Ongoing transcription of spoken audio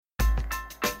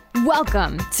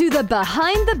Welcome to the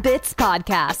Behind the Bits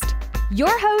podcast.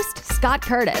 Your host, Scott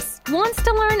Curtis, wants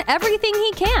to learn everything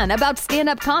he can about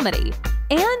stand-up comedy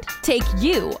and take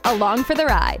you along for the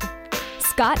ride.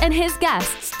 Scott and his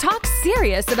guests talk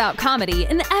serious about comedy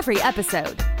in every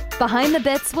episode. Behind the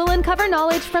Bits will uncover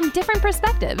knowledge from different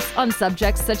perspectives on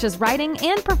subjects such as writing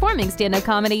and performing stand-up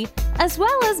comedy, as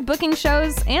well as booking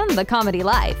shows and the comedy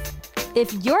life.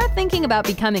 If you're thinking about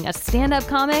becoming a stand-up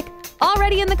comic,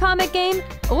 already in the comic game,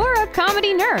 or a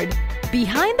comedy nerd,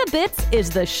 Behind the Bits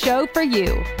is the show for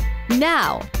you.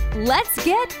 Now, let's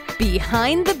get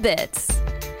Behind the Bits.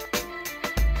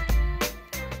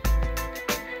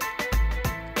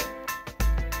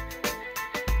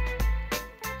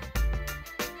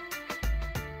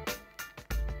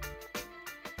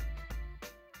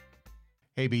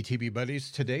 Hey, BTB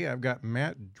buddies. Today I've got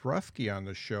Matt Drufke on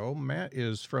the show. Matt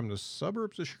is from the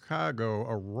suburbs of Chicago,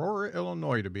 Aurora,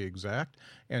 Illinois to be exact,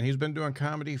 and he's been doing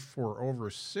comedy for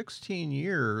over 16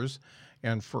 years,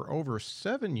 and for over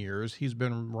 7 years he's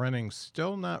been running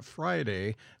Still Not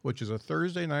Friday, which is a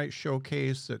Thursday night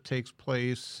showcase that takes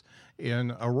place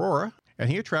in Aurora. And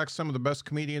he attracts some of the best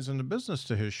comedians in the business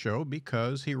to his show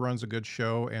because he runs a good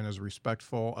show and is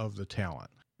respectful of the talent.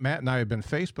 Matt and I have been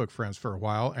Facebook friends for a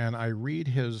while, and I read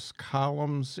his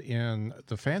columns in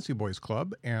the Fancy Boys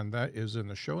Club, and that is in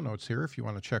the show notes here if you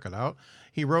want to check it out.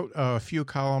 He wrote a few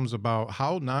columns about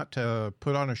how not to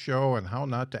put on a show and how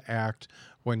not to act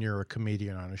when you're a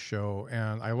comedian on a show,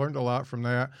 and I learned a lot from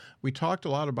that. We talked a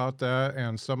lot about that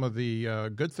and some of the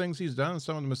good things he's done and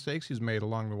some of the mistakes he's made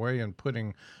along the way in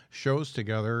putting shows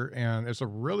together, and it's a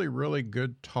really, really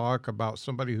good talk about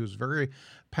somebody who's very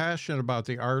passionate about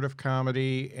the art of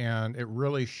comedy, and it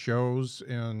really shows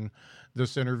in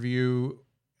this interview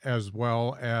as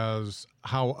well as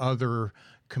how other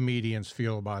comedians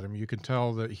feel about him. You can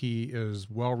tell that he is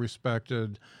well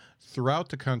respected throughout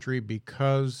the country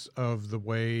because of the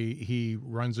way he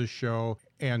runs his show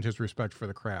and his respect for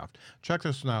the craft. Check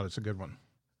this one out. It's a good one.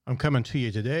 I'm coming to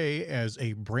you today as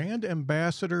a brand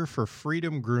ambassador for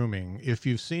Freedom Grooming. If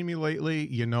you've seen me lately,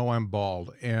 you know I'm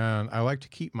bald, and I like to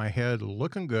keep my head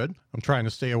looking good. I'm trying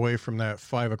to stay away from that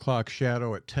 5 o'clock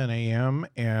shadow at 10 a.m.,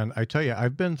 and I tell you,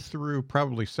 I've been through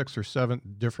probably 6 or 7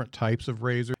 different types of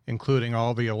razors, including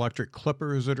all the electric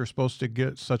clippers that are supposed to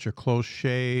get such a close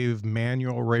shave,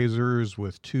 manual razors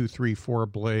with 2, 3, 4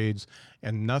 blades,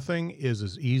 and nothing is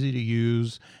as easy to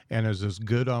use and is as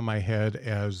good on my head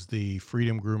as the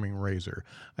Freedom Grooming razor.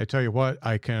 I tell you what,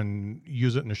 I can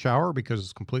use it in the shower because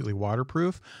it's completely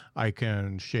waterproof. I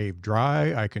can shave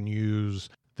dry. I can use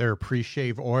their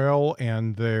pre-shave oil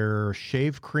and their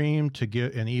shave cream to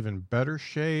get an even better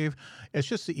shave. It's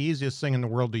just the easiest thing in the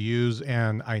world to use,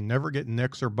 and I never get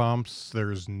nicks or bumps.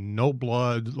 There's no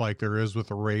blood like there is with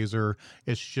a razor.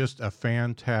 It's just a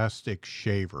fantastic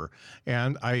shaver,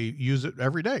 and I use it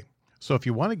every day. So if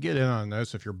you want to get in on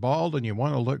this, if you're bald and you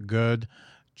want to look good,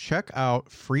 check out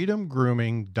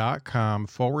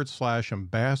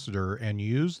freedomgrooming.com/ambassador and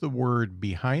use the word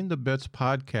Behind the Bits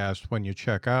podcast when you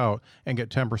check out and get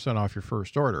 10% off your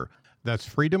first order. That's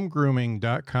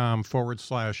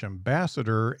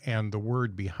freedomgrooming.com/ambassador and the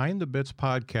word Behind the Bits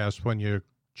podcast when you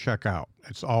check out.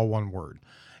 It's all one word.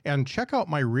 And check out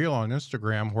my reel on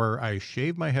Instagram where I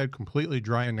shave my head completely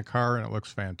dry in the car and it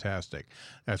looks fantastic.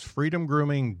 That's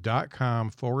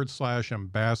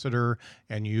freedomgrooming.com/ambassador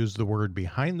and use the word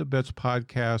Behind the Bits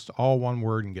podcast, all one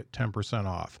word, and get 10%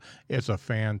 off. It's a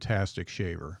fantastic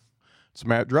shaver. It's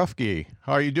Matt Drufke.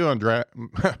 How are you doing,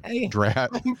 Hey, Drat?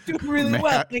 I'm doing really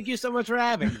well. Thank you so much for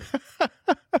having me.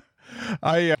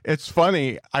 It's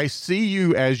funny. I see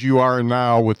you as you are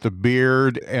now with the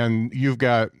beard, and you've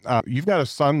got a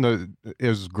son that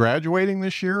is graduating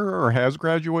this year or has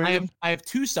graduated. I have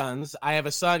 2 sons. I have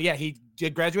a son. Yeah, he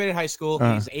did graduated high school.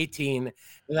 He's 18.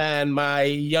 And then my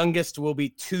youngest will be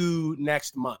 2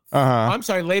 next month. I'm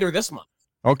sorry, later this month.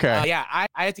 Okay. Yeah, I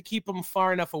had to keep them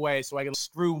far enough away so I can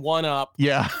screw one up.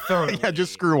 Yeah. Thoroughly. Yeah,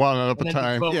 just screw one up a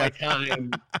time. Yeah.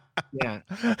 Time. Yeah.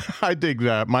 I dig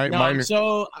that. Mine.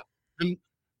 So,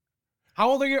 how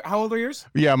old are yours?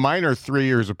 Yeah, mine are 3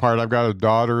 years apart. I've got a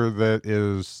daughter that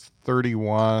is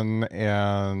 31,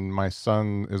 and my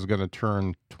son is going to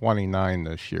turn 29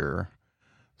 this year.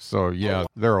 So yeah,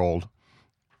 they're old.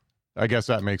 I guess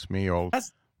that makes me old.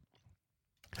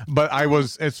 But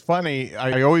it's funny.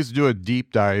 I always do a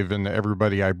deep dive into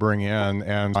everybody I bring in,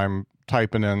 and I'm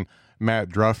typing in Matt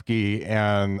Drufke,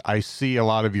 and I see a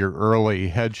lot of your early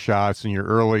headshots and your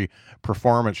early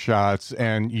performance shots,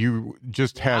 and you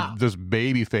just had this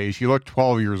baby face. You look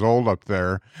 12 years old up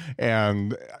there,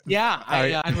 and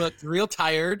I looked real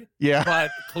tired,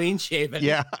 but clean shaven.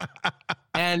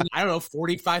 And I don't know,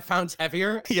 45 pounds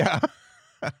heavier.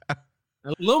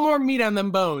 A little more meat on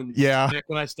them bones. Back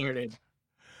when I started.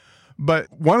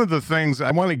 But one of the things I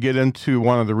want to get into,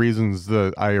 one of the reasons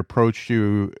that I approached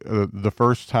you the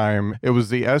first time, it was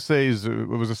the essays. It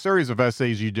was a series of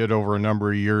essays you did over a number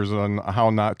of years on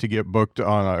how not to get booked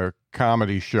on a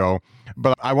comedy show.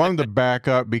 But I wanted to back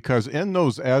up because in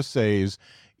those essays,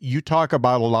 you talk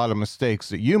about a lot of mistakes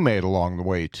that you made along the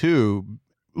way too,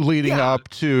 leading up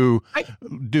to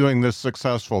doing this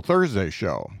successful Thursday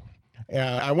show.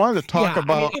 And I wanted to talk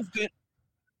about...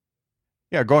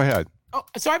 go ahead. Oh,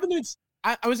 so I've been doing,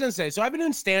 I was going to say, so I've been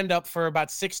doing stand-up for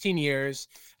about 16 years,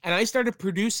 and I started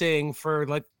producing for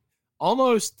like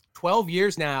almost 12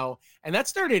 years now, and that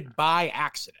started by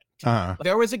accident.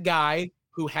 There was a guy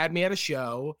who had me at a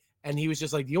show, and he was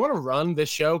just like, do you want to run this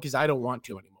show? Because I don't want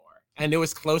to anymore. And it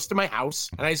was close to my house,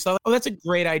 and I thought, oh, that's a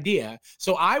great idea.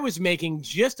 So I was making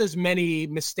just as many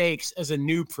mistakes as a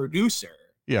new producer.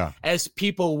 As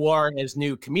people were as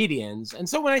new comedians. And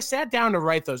so when I sat down to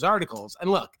write those articles,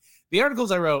 and look, the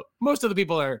articles I wrote, most of the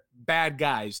people are bad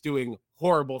guys doing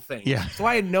horrible things. So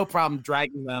I had no problem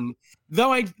dragging them.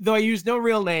 Though I used no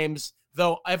real names,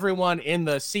 though everyone in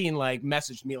the scene like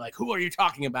messaged me like, who are you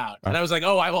talking about? And I was like,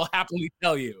 oh, I will happily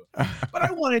tell you. But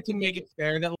I wanted to make it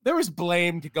fair that there was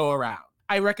blame to go around.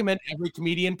 I recommend every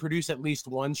comedian produce at least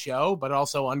one show, but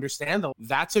also understand that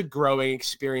that's a growing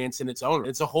experience in its own.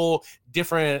 It's a whole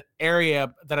different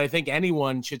area that I think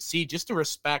anyone should see just to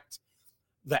respect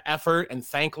the effort and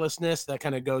thanklessness that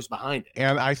kind of goes behind it.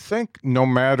 And I think no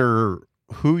matter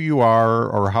who you are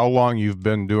or how long you've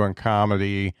been doing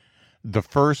comedy, the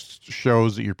first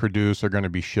shows that you produce are going to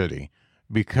be shitty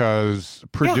because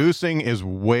producing is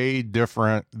way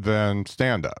different than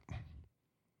stand-up.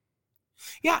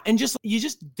 And you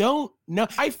just don't know.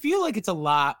 I feel like it's a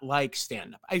lot like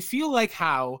stand-up. I feel like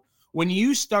how when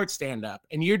you start stand-up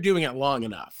and you're doing it long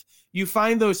enough, you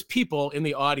find those people in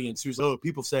the audience who's, oh,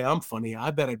 people say I'm funny.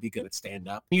 I bet I'd be good at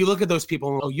stand-up. You look at those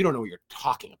people and, oh, you don't know what you're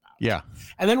talking about.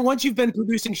 And then once you've been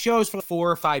producing shows for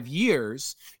 4 or 5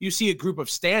 years, you see a group of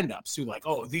stand-ups who like,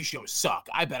 oh, these shows suck.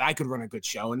 I bet I could run a good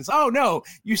show. And it's, oh, no,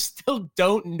 you still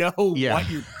don't know what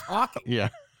you're talking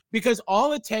about. Because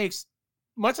all it takes,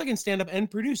 much like in stand-up and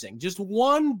producing, just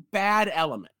one bad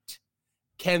element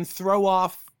can throw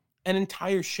off an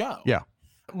entire show.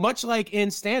 Much like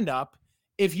in stand-up,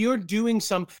 if you're doing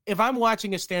if I'm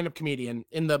watching a stand-up comedian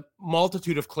in the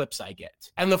multitude of clips I get,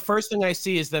 and the first thing I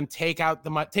see is them take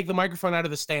the microphone out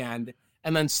of the stand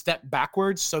and then step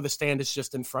backwards so the stand is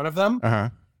just in front of them,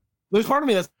 there's part of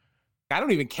me that's, I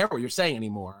don't even care what you're saying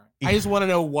anymore. I just want to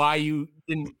know why you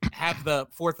didn't have the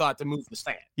forethought to move the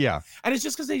stand. And it's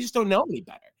just because they just don't know any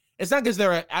better. It's not because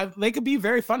they could be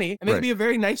very funny and they could be a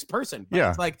very nice person. But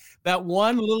it's like that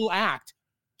one little act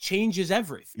changes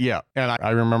everything. And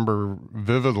I remember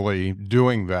vividly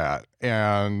doing that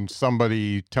and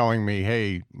somebody telling me,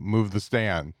 hey, move the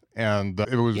stand. And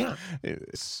it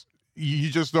was, you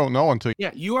just don't know until.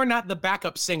 You are not the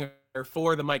backup singer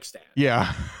for the mic stand.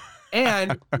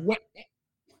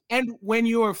 And when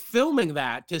you're filming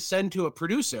that to send to a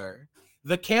producer,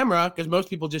 the camera, because most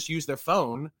people just use their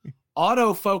phone,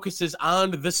 auto focuses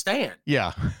on the stand.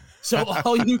 So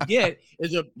all you get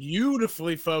is a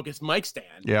beautifully focused mic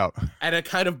stand and a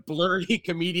kind of blurry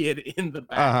comedian in the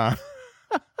back.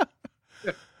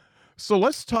 So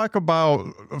let's talk about,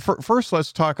 first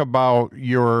let's talk about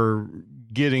your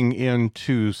getting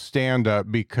into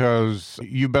stand-up, because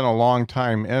you've been a long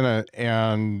time in it,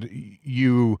 and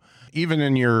you, even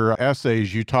in your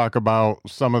essays, you talk about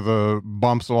some of the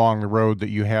bumps along the road that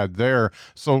you had there.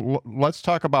 So let's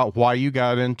talk about why you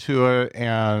got into it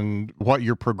and what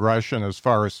your progression as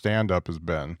far as stand-up has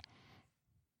been.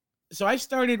 So I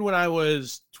started when I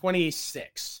was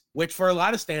 26, which for a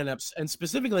lot of stand-ups, and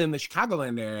specifically in the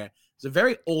Chicagoland area, is a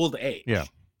very old age.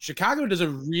 Chicago does a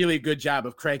really good job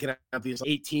of cranking out these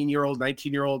 18-year-old,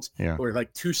 19-year-olds who are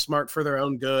like too smart for their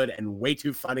own good and way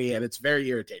too funny, and it's very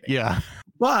irritating.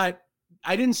 But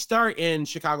I didn't start in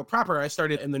Chicago proper. I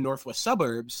started in the northwest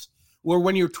suburbs, where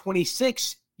when you're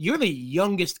 26, you're the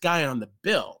youngest guy on the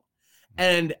bill.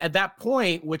 And at that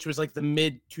point, which was like the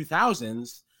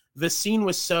mid-2000s, the scene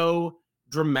was so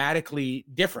dramatically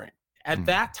different. At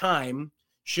that time,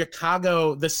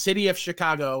 Chicago, the city of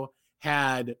Chicago,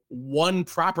 had one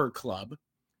proper club,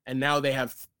 and now they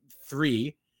have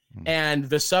 3. And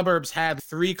the suburbs had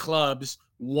 3 clubs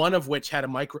one of which had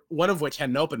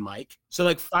an open mic. So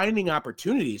like finding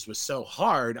opportunities was so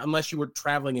hard unless you were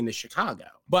traveling into Chicago.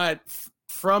 But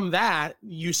from that,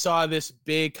 you saw this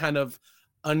big kind of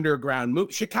underground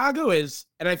move. Chicago is,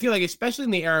 and I feel like especially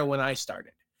in the era when I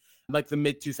started, like the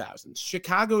mid 2000s,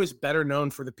 Chicago is better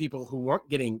known for the people who weren't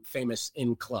getting famous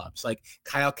in clubs, like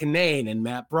Kyle Kinane and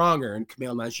Matt Bronger and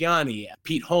Kumail Nanjiani,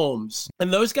 Pete Holmes.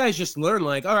 And those guys just learned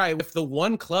like, all right, if the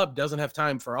one club doesn't have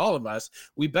time for all of us,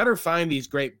 we better find these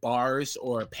great bars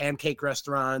or pancake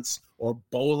restaurants or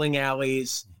bowling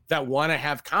alleys that want to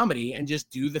have comedy and just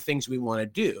do the things we want to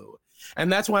do.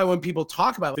 And that's why when people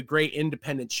talk about the great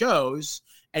independent shows,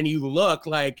 and you look,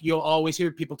 like you'll always hear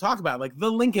people talk about like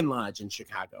the Lincoln Lodge in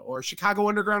Chicago or Chicago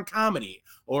Underground Comedy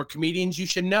or Comedians You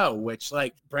Should Know, which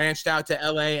like branched out to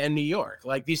LA and New York.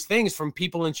 Like these things from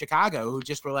people in Chicago who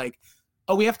just were like,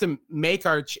 oh, we have to make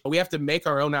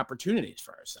our own opportunities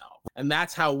for ourselves. And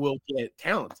that's how we'll get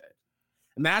talented.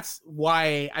 And that's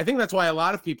why a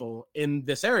lot of people in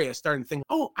this area started to think,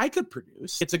 oh, I could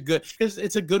produce. It's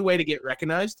a good way to get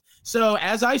recognized. So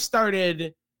as I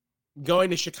started going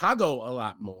to Chicago a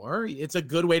lot more, it's a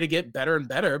good way to get better and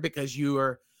better because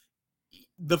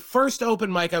the first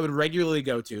open mic I would regularly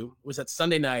go to was at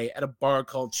Sunday night at a bar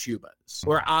called Shuba's,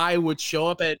 where I would show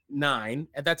up at 9.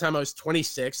 At that time, I was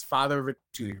 26, father of a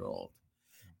 2-year-old.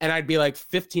 And I'd be like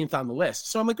 15th on the list.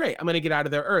 So I'm like, great, I'm going to get out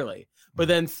of there early. But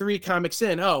then 3 comics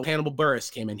in, Hannibal Buress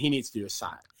came in. He needs to do a set.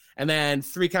 And then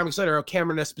 3 comics later,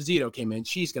 Cameron Esposito came in.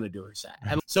 She's going to do her set.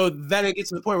 And so then it gets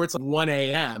to the point where it's like 1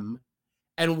 a.m.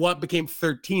 And what became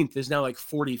 13th is now like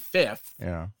 45th.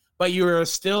 Yeah. But you were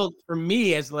still, for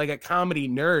me, as like a comedy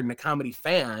nerd and a comedy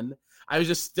fan, I was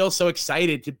just still so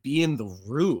excited to be in the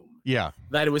room. Yeah.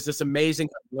 That it was this amazing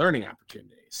learning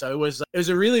opportunity. So it was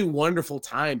a really wonderful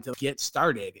time to get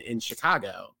started in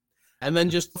Chicago. And then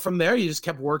just from there, you just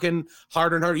kept working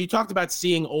harder and harder. You talked about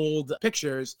seeing old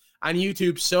pictures on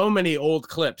YouTube, so many old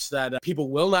clips that people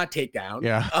will not take down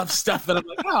of stuff that I'm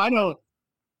like, oh,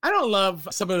 I don't love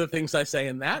some of the things I say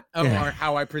in that or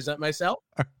how I present myself.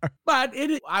 But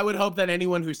I would hope that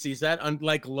anyone who sees that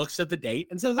looks at the date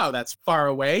and says, oh, that's far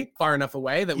enough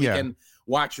away that we can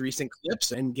watch recent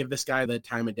clips and give this guy the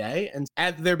time of day. And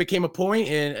there became a point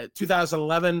in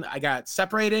 2011, I got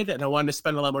separated and I wanted to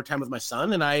spend a lot more time with my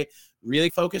son. And I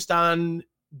really focused on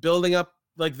building up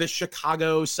like the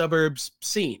Chicago suburbs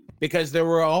scene, because there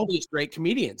were all these great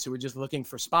comedians who were just looking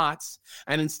for spots.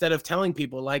 And instead of telling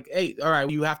people like, hey, all right,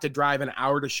 you have to drive an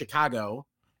hour to Chicago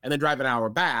and then drive an hour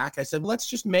back, I said, let's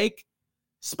just make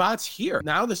spots here.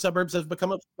 Now the suburbs have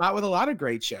become a spot with a lot of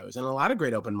great shows and a lot of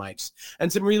great open mics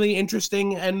and some really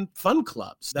interesting and fun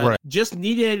clubs that just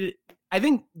needed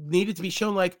to be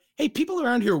shown like, hey, people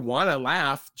around here want to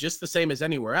laugh just the same as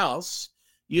anywhere else.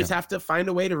 You just have to find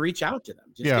a way to reach out to them.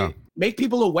 Just make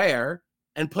people aware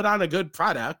and put on a good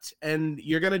product, and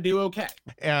you're going to do okay.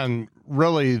 And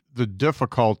really the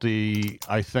difficulty,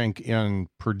 I think, in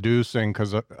producing,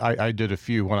 because I did a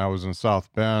few when I was in South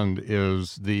Bend,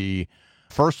 is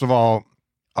first of all,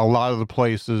 a lot of the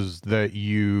places that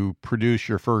you produce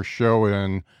your first shows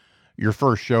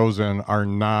in are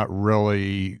not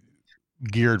really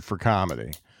geared for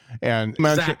comedy. And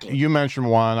you mentioned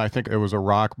one, I think it was a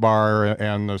rock bar,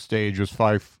 and the stage was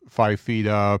five feet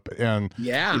up, and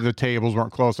the tables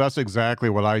weren't close. That's exactly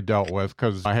what I dealt with,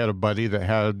 because I had a buddy that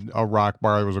had a rock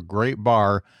bar. It was a great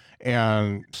bar,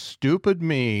 and stupid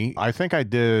me, I think I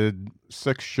did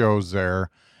 6 shows there,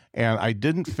 and I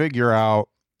didn't figure out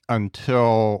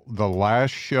until the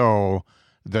last show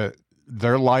that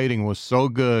their lighting was so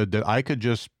good that I could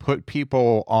just put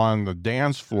people on the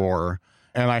dance floor.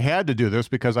 And I had to do this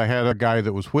because I had a guy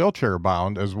that was wheelchair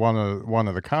bound as one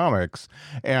of the comics.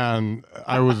 And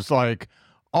I was like,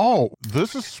 oh,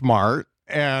 this is smart.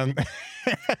 And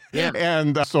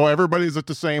and so everybody's at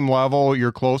the same level.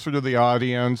 You're closer to the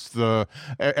audience.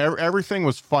 Everything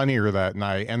was funnier that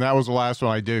night. And that was the last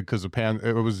one I did because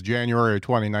it was January of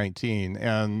 2019.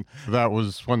 And that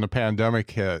was when the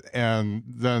pandemic hit. And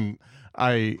then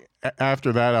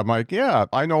after that, I'm like, yeah,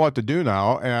 I know what to do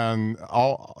now. And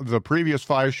all the previous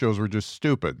 5 shows were just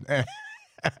stupid.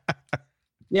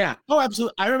 Yeah. Oh,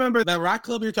 absolutely. I remember that rock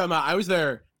club you're talking about. I was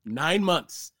there 9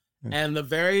 months. And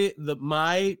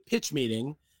my pitch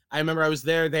meeting, I remember I was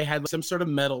there. They had some sort of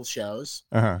metal shows.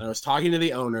 And I was talking to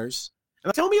the owners.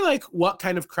 And tell me like what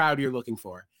kind of crowd you're looking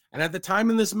for. And at the time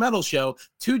in this metal show,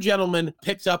 2 gentlemen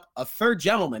picked up a 3rd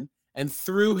gentleman and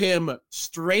threw him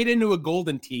straight into a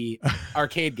Golden Tee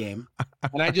arcade game.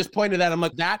 And I just pointed at him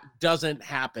like, that doesn't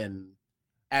happen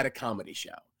at a comedy show.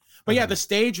 But yeah, the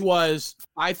stage was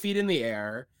 5 feet in the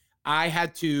air. I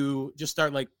had to just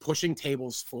start like pushing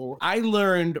tables forward. I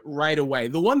learned right away.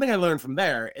 The one thing I learned from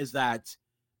there is that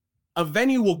a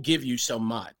venue will give you so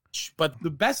much, but the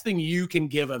best thing you can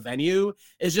give a venue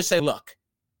is just say, look,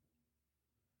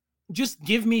 just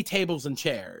give me tables and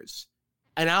chairs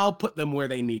and I'll put them where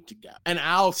they need to go. And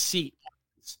I'll seat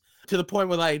to the point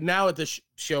where like now at the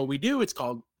show we do, it's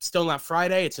called Still Not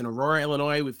Friday. It's in Aurora,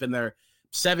 Illinois. We've been there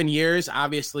 7 years.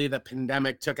 Obviously the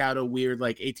pandemic took out a weird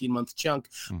like 18-month chunk,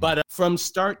 but from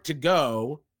start to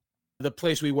go, the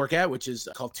place we work at, which is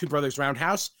called Two Brothers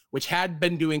Roundhouse, which had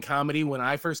been doing comedy when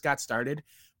I first got started.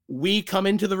 We come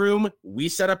into the room, we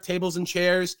set up tables and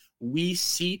chairs, we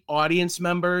seat audience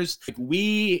members,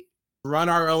 we run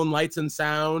our own lights and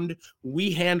sound.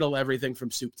 We handle everything from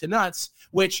soup to nuts,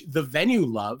 which the venue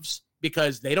loves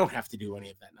because they don't have to do any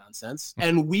of that nonsense.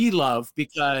 And we love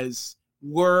because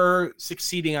we're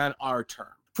succeeding on our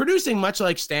term. Producing, much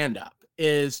like stand-up,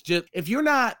 is just, if you're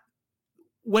not,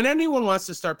 when anyone wants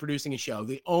to start producing a show,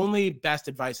 the only best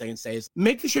advice I can say is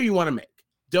make the show you want to make.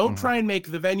 Don't try and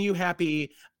make the venue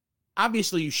happy.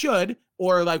 Obviously you should,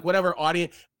 or like whatever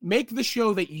audience, make the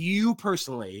show that you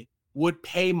personally would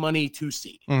pay money to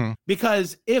see.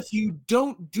 Because if you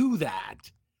don't do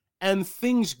that and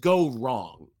things go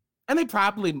wrong, and they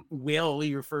probably will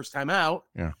your first time out,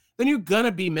 then you're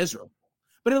gonna be miserable.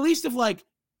 But at least if like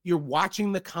you're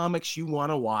watching the comics you want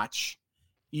to watch,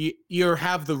 you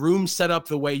have the room set up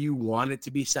the way you want it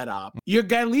to be set up, you're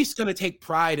at least going to take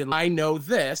pride in, I know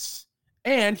this,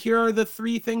 and here are the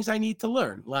 3 things I need to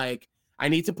learn. Like, I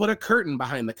need to put a curtain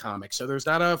behind the comic so there's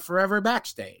not a forever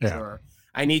backstage, or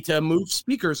I need to move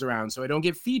speakers around so I don't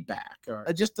get feedback, or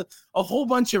just a whole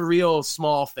bunch of real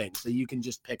small things that you can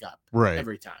just pick up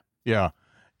every time. Yeah.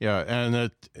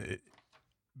 And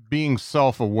being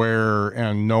self-aware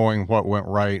and knowing what went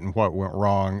right and what went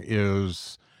wrong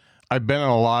is, I've been in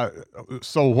a lot.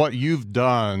 So what you've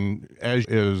done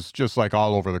is just like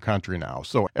all over the country now.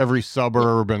 So every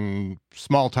suburb and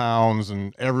small towns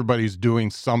and everybody's doing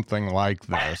something like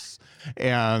this.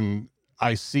 And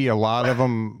I see a lot of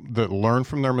them that learn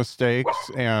from their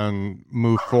mistakes and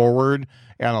move forward.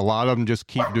 And a lot of them just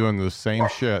keep doing the same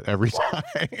shit every time.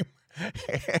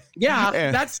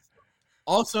 That's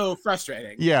also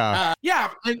frustrating.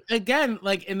 And again,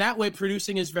 like in that way,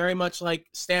 producing is very much like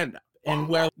stand-up. And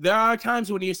well, there are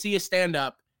times when you see a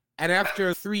stand-up and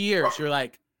after 3 years, you're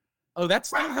like, oh,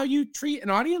 that's not how you treat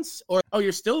an audience? Or, oh,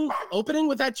 you're still opening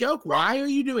with that joke? Why are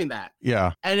you doing that?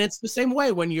 And it's the same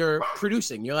way when you're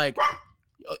producing. You're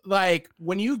like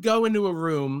when you go into a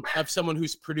room of someone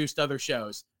who's produced other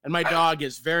shows, and my dog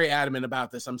is very adamant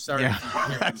about this. I'm sorry.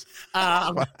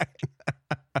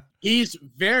 He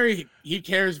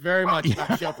cares very much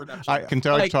about show production. I can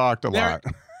tell he talked a lot.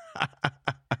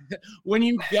 When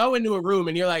you go into a room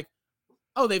and you're like,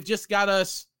 oh, they've just got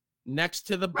us next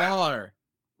to the bar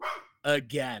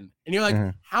again. And you're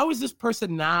like, how is this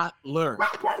person not learned?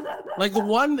 Like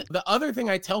the other thing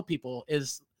I tell people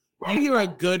is you're a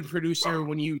good producer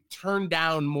when you turn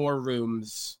down more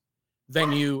rooms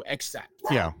than you accept.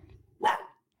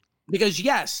 Because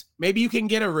yes, maybe you can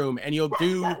get a room and you'll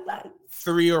do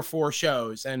 3 or 4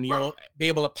 shows and you'll be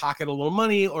able to pocket a little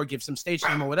money or give some stage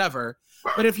time or whatever.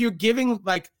 But if you're giving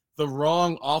like the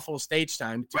wrong, awful stage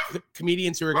time to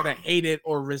comedians who are going to hate it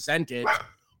or resent it,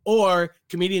 or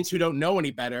comedians who don't know any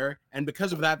better, and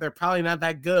because of that, they're probably not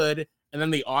that good, and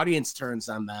then the audience turns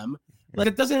on them, but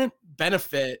it doesn't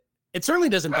benefit. It certainly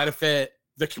doesn't benefit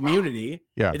the community.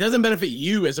 It doesn't benefit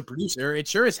you as a producer. It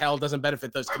sure as hell doesn't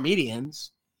benefit those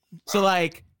comedians. So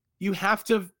like, you have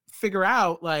to figure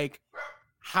out like,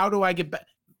 how do I get back?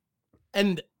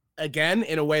 And again,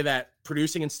 in a way that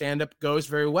producing and stand-up goes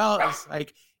very well, is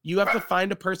like, you have to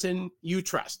find a person you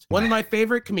trust. One of my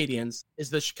favorite comedians is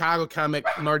the Chicago comic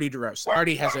Marty DeRosa.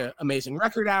 Marty has an amazing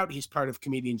record out. He's part of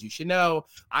Comedians You Should Know.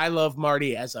 I love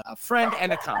Marty as a friend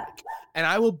and a comic. And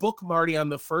I will book Marty on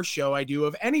the first show I do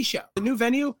of any show. The new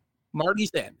venue, Marty's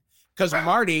in. Because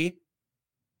Marty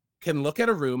can look at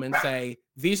a room and say,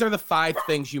 these are the 5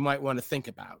 things you might want to think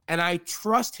about. And I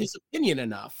trust his opinion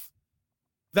enough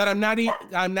that I'm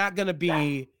not going to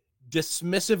be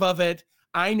dismissive of it.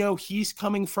 I know he's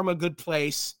coming from a good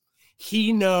place.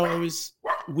 He knows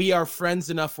we are friends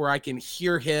enough where I can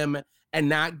hear him and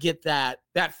not get that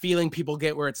feeling people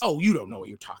get where it's, oh, you don't know what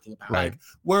you're talking about. Like,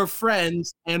 we're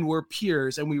friends and we're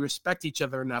peers and we respect each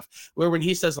other enough where when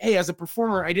he says, hey, as a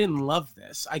performer, I didn't love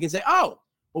this, I can say, oh,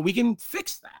 well, we can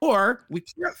fix that. Or we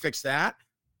can't fix that.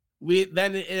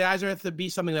 Then it either has to be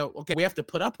something that, okay, we have to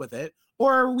put up with it,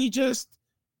 or we just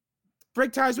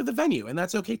break ties with the venue, and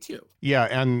that's okay too.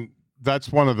 And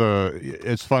that's one of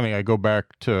it's funny. I go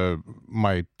back to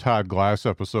my Todd Glass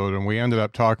episode, and we ended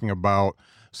up talking about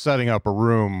setting up a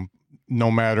room no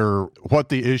matter what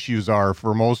the issues are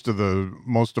for most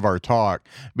of our talk,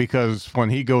 because when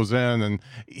he goes in and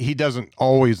he doesn't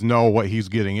always know what he's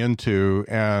getting into,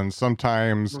 and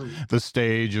sometimes the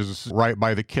stage is right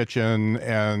by the kitchen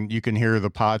and you can hear the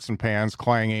pots and pans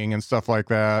clanging and stuff like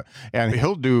that, and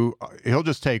he'll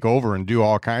just take over and do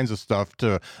all kinds of stuff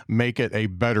to make it a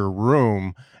better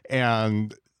room.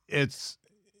 And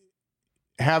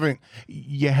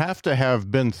you have to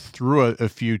have been through it a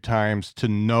few times to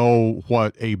know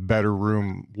what a better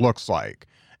room looks like,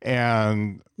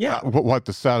 and what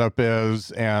the setup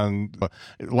is, and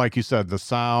like you said, the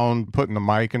sound, putting the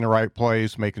mic in the right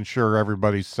place, making sure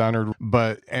everybody's centered.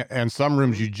 And some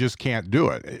rooms you just can't do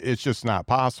it. It's just not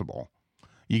possible.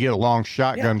 You get a long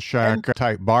shotgun shack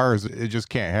type bars, it just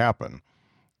can't happen.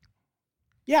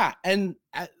 Yeah, and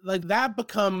like that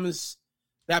becomes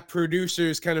that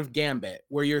producer's kind of gambit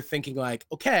where you're thinking like,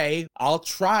 okay, I'll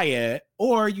try it.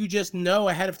 Or you just know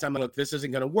ahead of time, look, this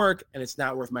isn't going to work and it's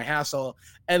not worth my hassle.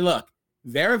 And look,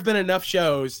 there have been enough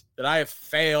shows that I have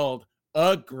failed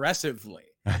aggressively.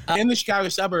 In the Chicago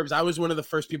suburbs, I was one of the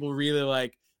first people really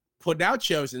like putting out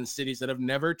shows in cities that have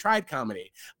never tried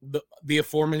comedy. The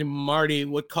aforementioned Marty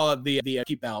would call it the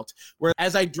keep belt, where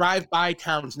as I drive by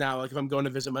towns now, like if I'm going to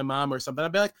visit my mom or something,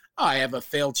 I'd be like, oh, I have a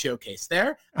failed showcase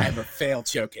there. I have a failed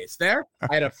showcase there.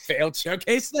 I had a failed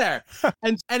showcase there.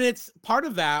 And it's part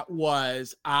of that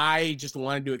was I just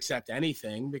wanted to accept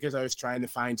anything because I was trying to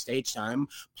find stage time.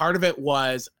 Part of it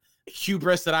was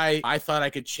hubris that I thought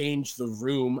I could change the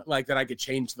room, like that I could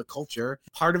change the culture.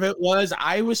 Part of it was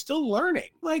I was still learning.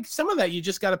 Like some of that you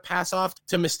just got to pass off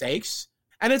to mistakes.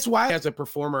 And it's why as a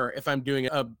performer, if I'm doing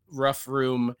a rough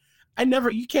room,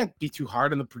 you can't be too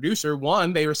hard on the producer.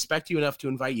 One, they respect you enough to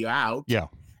invite you out. Yeah.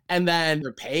 And then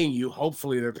they're paying you.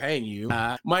 Hopefully they're paying you.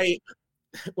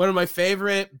 One of my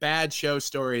favorite bad show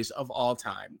stories of all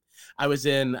time. I was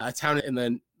in a town in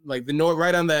the north,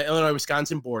 right on the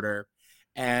Illinois-Wisconsin border.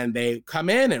 And they come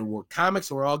in and we're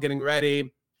comics and we're all getting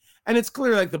ready. And it's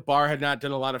clear like the bar had not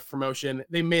done a lot of promotion.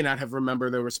 They may not have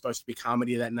remembered there was supposed to be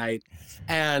comedy that night.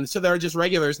 And so they're just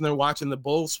regulars and they're watching the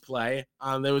Bulls play.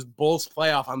 There was Bulls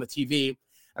playoff on the TV.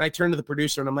 And I turned to the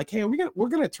producer and I'm like, hey, we're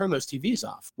gonna turn those TVs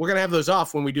off. We're gonna have those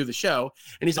off when we do the show.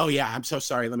 And he's, oh yeah, I'm so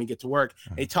sorry. Let me get to work.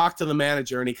 And he talked to the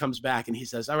manager and he comes back and he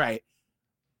says, all right,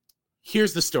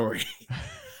 here's the story.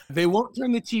 They won't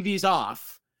turn the TVs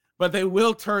off, but they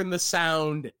will turn the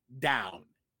sound down.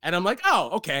 And I'm like, oh,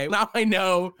 okay. Now I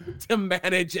know to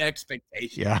manage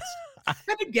expectations. Yeah.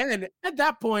 And again, at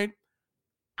that point,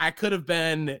 I could have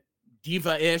been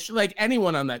diva-ish. Like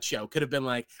anyone on that show could have been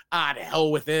like, to hell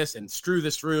with this and screw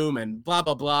this room and blah,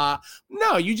 blah, blah.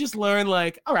 No, you just learn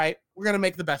like, all right, we're going to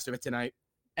make the best of it tonight.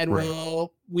 And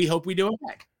we hope we do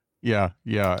okay. Yeah.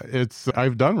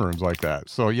 I've done rooms like that.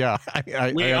 So yeah.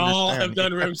 We all have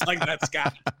done rooms like that,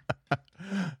 Scott.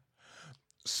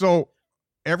 So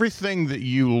everything that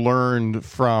you learned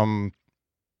from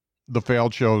the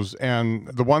failed shows and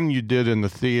the one you did in the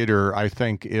theater, I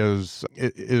think is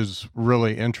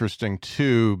really interesting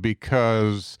too,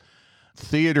 because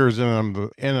theaters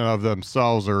in and of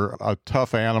themselves are a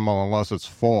tough animal unless it's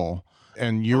full.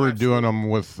 And you were doing them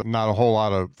with not a whole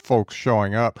lot of folks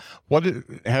showing up.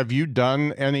 Have you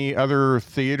done any other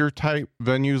theater type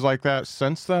venues like that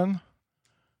since then?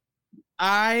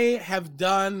 I have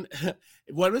done.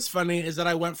 What was funny is that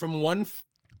I went from one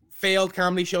failed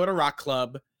comedy show at a rock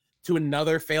club to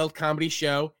another failed comedy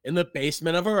show in the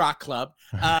basement of a rock club.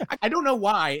 I don't know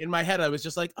why. In my head, I was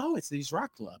just like, oh, it's these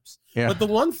rock clubs. Yeah. But the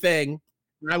one thing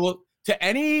I will, to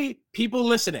any people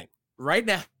listening right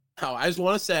now, I just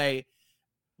want to say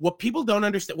what people don't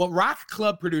understand, what rock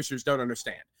club producers don't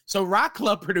understand. So rock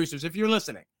club producers, if you're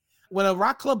listening, when a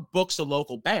rock club books a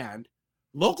local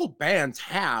bands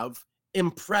have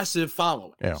impressive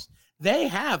followings. Yeah. They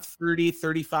have 30,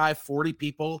 35, 40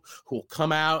 people who will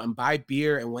come out and buy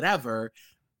beer and whatever.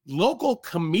 Local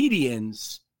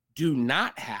comedians do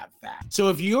not have that. So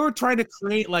if you're trying to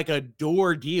create like a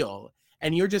door deal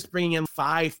and you're just bringing in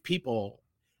 5 people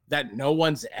that no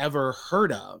one's ever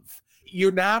heard of,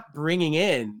 you're not bringing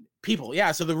in people.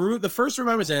 Yeah. So the first room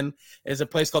I was in is a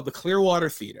place called the Clearwater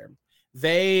Theater.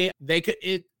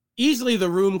 Easily the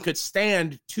room could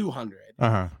stand 200.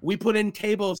 Uh-huh. We put in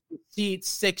tables to seat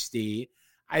 60.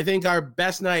 I think our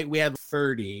best night we had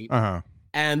 30. Uh-huh.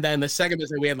 And then the second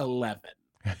best night we had 11.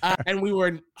 And we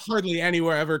were hardly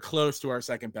anywhere ever close to our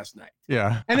second best night.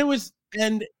 Yeah. And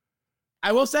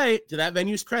I will say, to that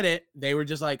venue's credit, they were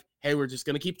just like, hey, we're just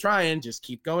going to keep trying. Just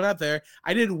keep going up there.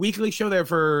 I did a weekly show there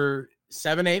for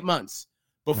 7-8 months.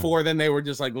 Before then, they were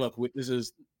just like, look, this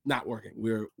is not working.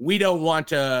 We don't want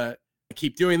to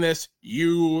keep doing this.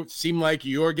 You seem like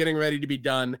you're getting ready to be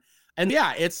done. And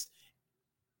yeah, it's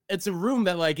a room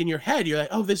that, like, in your head, you're like,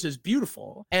 oh, this is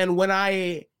beautiful. And when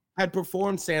I had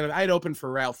performed stand-up, I'd opened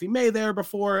for Ralphie May there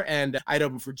before, and I'd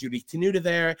opened for Judy Tenuta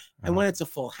there. And when it's a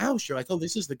full house, you're like, oh,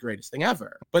 this is the greatest thing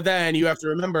ever. But then you have to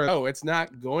remember, oh, it's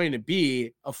not going to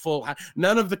be a full house.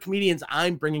 None of the comedians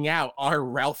I'm bringing out are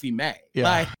Ralphie May. Yeah.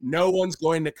 Like, no one's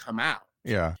going to come out.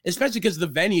 Yeah. Especially because the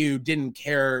venue didn't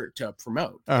care to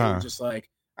promote. They were just like,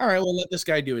 all right, well, let this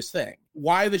guy do his thing.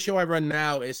 Why the show I run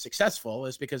now is successful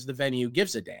is because the venue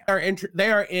gives a damn. They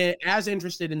are as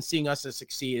interested in seeing us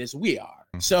succeed as we are.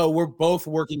 So we're both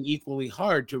working equally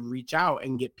hard to reach out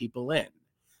and get people in.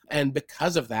 And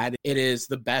because of that, it is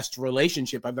the best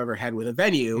relationship I've ever had with a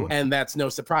venue. And that's no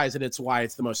surprise that it's why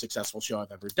it's the most successful show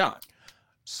I've ever done.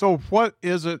 So what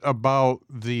is it about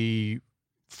the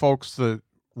folks that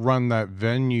run that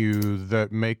venue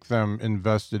that make them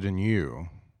invested in you?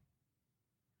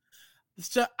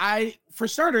 So for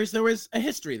starters, there was a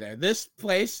history there. This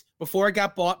place, before it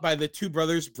got bought by the Two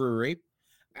Brothers Brewery,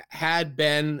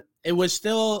 it was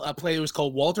still a place. It was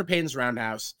called Walter Payton's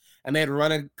Roundhouse, and they had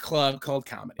run a club called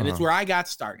Comedy. And it's where I got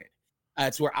started.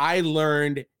 It's where I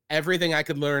learned everything I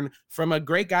could learn from a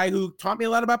great guy who taught me a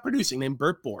lot about producing named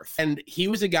Bert Borth. And he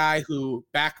was a guy who,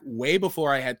 back way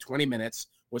before I had 20 minutes,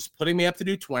 was putting me up to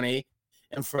do 20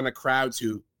 in front of crowds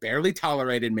who barely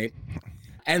tolerated me.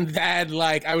 And then,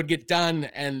 like, I would get done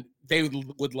and they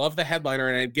would love the headliner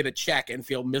and I'd get a check and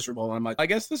feel miserable. And I'm like, I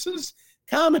guess this is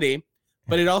comedy,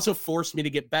 but it also forced me to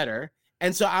get better.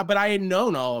 And so, but I had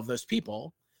known all of those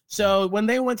people. So when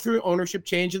they went through ownership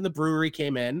change and the brewery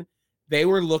came in, they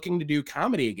were looking to do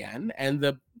comedy again. And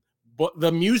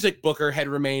the music booker had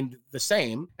remained the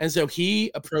same. And so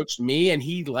he approached me and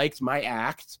he liked my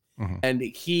act and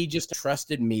he just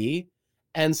trusted me.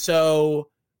 And so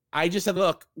I just said,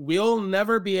 look, we'll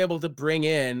never be able to bring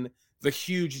in the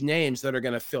huge names that are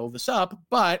going to fill this up.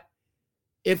 But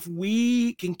if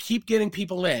we can keep getting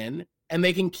people in and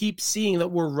they can keep seeing that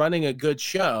we're running a good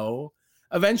show,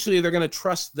 eventually they're going to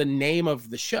trust the name of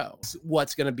the show.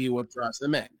 What's going to be what draws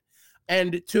them in.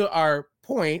 And to our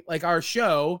point, like, our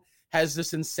show has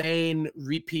this insane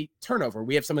repeat turnover.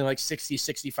 We have something like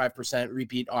 65%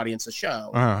 repeat audience a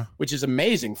show, which is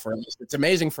amazing for us. It's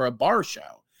amazing for a bar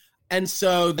show. And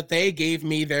so that they gave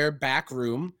me their back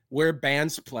room where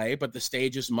bands play, but the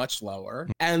stage is much lower.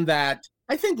 And that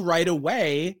I think right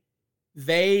away,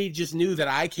 they just knew that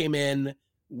I came in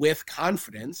with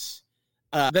confidence,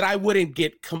 that I wouldn't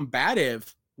get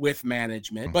combative with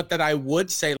management, but that I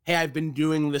would say, hey, I've been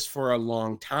doing this for a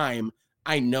long time.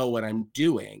 I know what I'm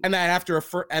doing. And that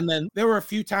and then there were a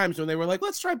few times when they were like,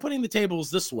 let's try putting the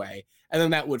tables this way. And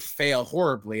then that would fail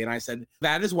horribly. And I said,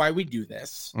 that is why we do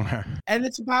this. And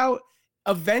it's about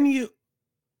a venue.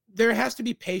 There has to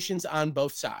be patience on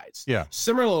both sides. Yeah.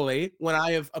 Similarly, when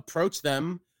I have approached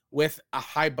them with a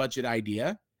high budget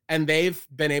idea and they've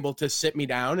been able to sit me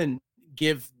down and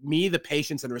give me the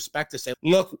patience and respect to say,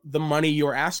 look, the money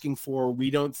you're asking for, we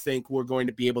don't think we're going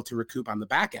to be able to recoup on the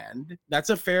back end. That's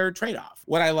a fair trade-off.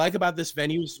 What I like about this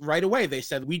venue is right away, they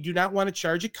said, we do not want to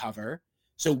charge a cover.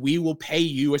 So we will pay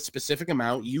you a specific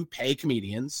amount. You pay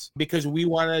comedians because we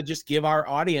want to just give our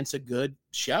audience a good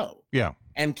show. Yeah.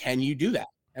 And can you do that?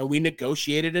 And we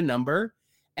negotiated a number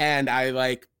and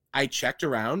I checked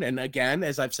around. And again,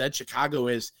 as I've said, Chicago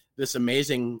is this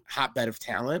amazing hotbed of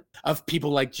talent, of people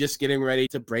like just getting ready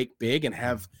to break big and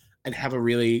have a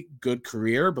really good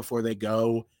career before they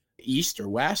go east or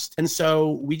west. And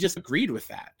so we just agreed with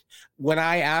that. When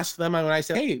I asked them, when I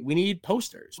said, hey, we need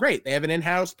posters. Great. They have an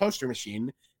in-house poster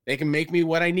machine. They can make me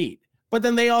what I need. But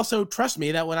then they also trust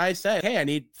me that when I say, hey, I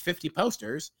need 50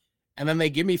 posters, and then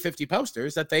they give me 50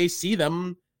 posters, that they see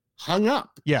them hung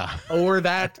up. Yeah. Or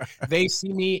that they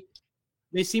see me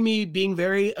being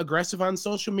very aggressive on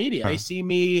social media. They see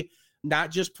me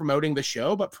not just promoting the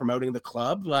show, but promoting the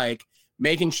club, like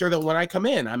making sure that when I come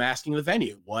in, I'm asking the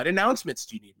venue, what announcements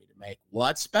do you need me to make?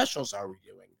 What specials are we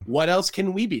doing? What else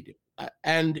can we be doing?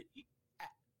 And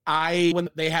when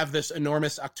they have this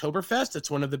enormous Oktoberfest,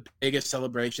 it's one of the biggest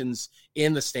celebrations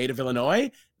in the state of Illinois.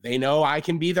 They know I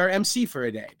can be their MC for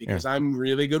a day because I'm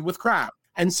really good with crowd.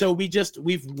 And so we've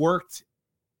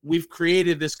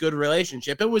created this good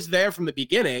relationship. It was there from the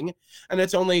beginning and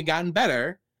it's only gotten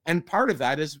better. And part of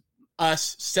that is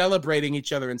us celebrating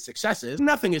each other in successes.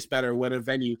 Nothing is better when a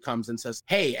venue comes and says,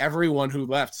 hey, everyone who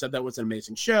left said that was an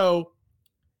amazing show.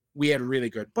 We had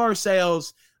really good bar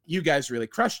sales. You guys really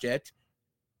crushed it.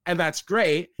 And that's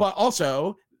great. But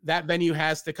also that venue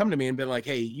has to come to me and be like,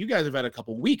 hey, you guys have had a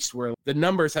couple weeks where the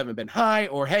numbers haven't been high,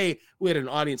 or hey, we had an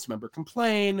audience member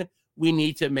complain. We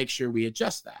need to make sure we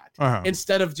adjust that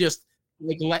instead of just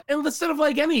instead of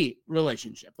like any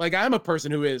relationship. Like, I'm a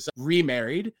person who is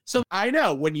remarried. So I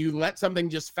know when you let something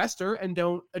just fester and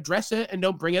don't address it and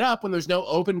don't bring it up when there's no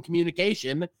open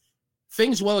communication,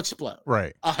 things will explode.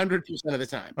 Right. 100% of the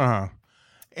time.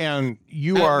 And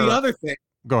you are the other thing.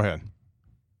 Go ahead.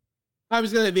 I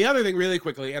was going to, the other thing really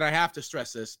quickly, and I have to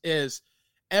stress this, is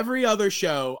every other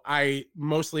show I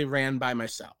mostly ran by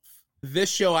myself.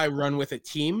 This show I run with a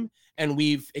team, and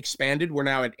we've expanded. We're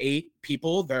now at 8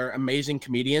 people. They're amazing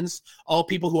comedians, all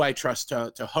people who I trust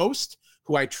to host,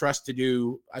 who I trust to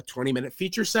do a 20-minute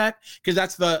feature set, because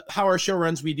that's how our show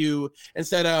runs. We do,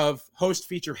 instead of host,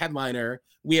 feature, headliner,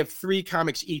 we have 3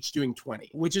 comics each doing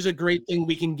 20, which is a great thing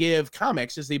we can give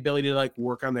comics, is the ability to like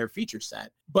work on their feature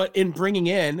set. But in bringing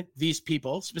in these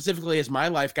people, specifically as my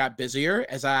life got busier,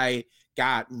 as I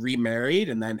got remarried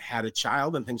and then had a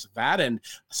child and things like that, and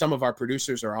some of our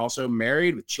producers are also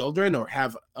married with children or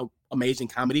have amazing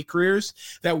comedy careers,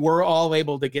 that we're all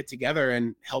able to get together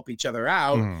and help each other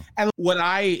out. And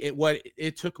what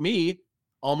it took me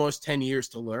almost 10 years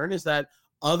to learn is that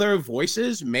other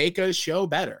voices make a show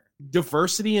better.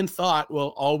 Diversity in thought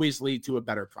will always lead to a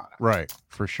better product. Right,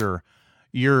 for sure.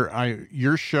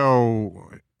 Your show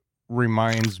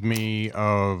reminds me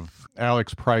of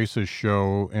Alex Price's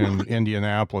show in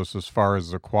Indianapolis as far as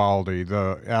the quality.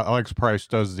 Alex Price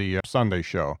does the Sunday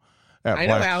show at I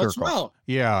Black know Alex Circle. well.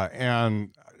 Yeah, and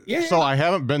so I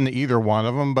haven't been to either one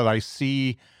of them, but I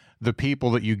see the people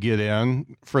that you get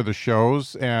in for the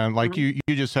shows, and like you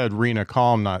just had Rena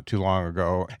Calm not too long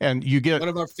ago, and you get one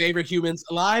of our favorite humans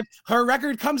alive. Her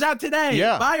record comes out today.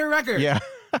 Yeah. Buy her record. Yeah.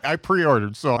 I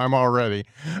pre-ordered, so I'm all ready.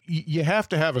 You have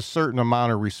to have a certain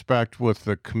amount of respect with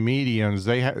the comedians.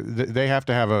 They have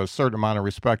to have a certain amount of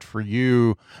respect for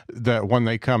you, that when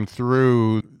they come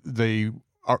through, they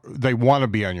want to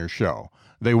be on your show.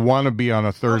 They want to be on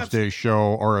a Thursday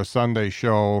show or a Sunday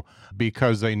show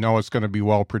because they know it's going to be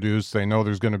well produced. They know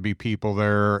there's going to be people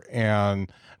there, and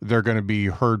they're going to be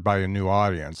heard by a new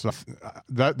audience.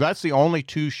 That's the only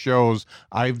 2 shows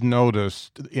I've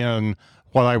noticed in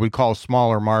what I would call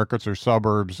smaller markets or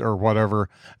suburbs or whatever,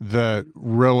 that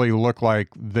really look like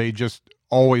they just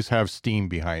always have steam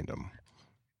behind them.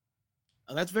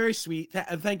 Oh, that's very sweet.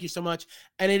 Thank you so much.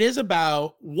 And it is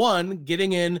about, one,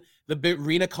 getting in the bit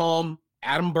Rena Calm,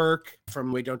 Adam Burke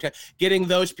from We Don't Tell, getting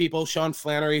those people, Sean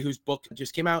Flannery, whose book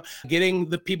just came out, getting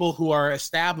the people who are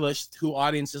established, who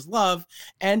audiences love,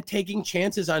 and taking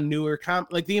chances on newer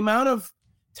like the amount of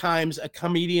times a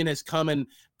comedian has come and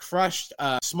crushed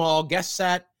a small guest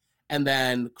set and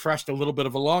then crushed a little bit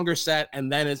of a longer set,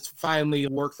 and then it's finally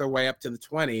worked their way up to the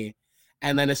 20,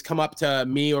 and then it's come up to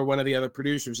me or one of the other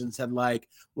producers and said, like,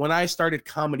 when I started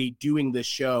comedy, doing this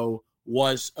show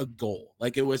was a goal.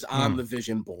 Like, it was on the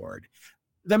vision board.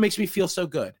 That makes me feel so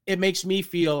good. It makes me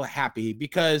feel happy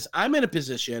because I'm in a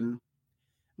position,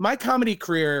 my comedy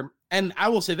career, and I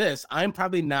will say this, I'm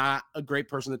probably not a great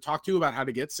person to talk to about how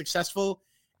to get successful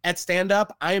at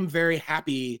stand-up. I am very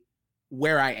happy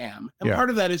where I am. And part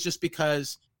of that is just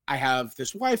because I have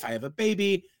this wife, I have a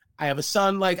baby, I have a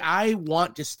son. Like, I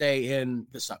want to stay in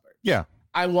the suburbs. Yeah.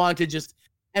 I want to just,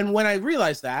 and when I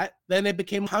realized that, then it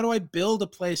became, how do I build a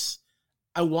place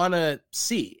I want to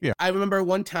see? Yeah. I remember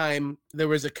one time there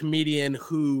was a comedian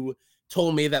who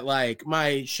told me that, like,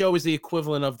 my show is the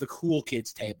equivalent of the cool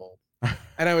kids table.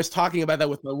 And I was talking about that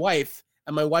with my wife.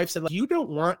 And my wife said, like, you don't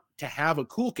want to have a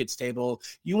cool kids table.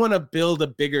 You want to build a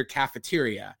bigger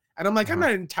cafeteria. And I'm like, I'm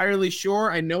not entirely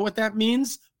sure I know what that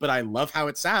means, but I love how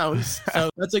it sounds. So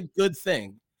that's a good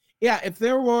thing. Yeah, if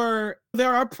there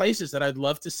are places that I'd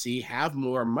love to see have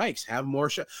more mics, have more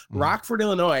shows. Rockford,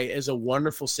 Illinois is a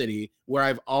wonderful city where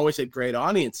I've always had great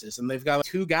audiences, and they've got like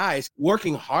 2 guys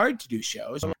working hard to do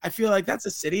shows. I feel like that's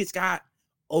a city. It's got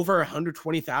over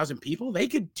 120,000 people. They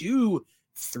could do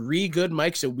 3 good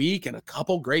mics a week and a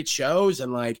couple great shows,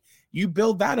 and like, you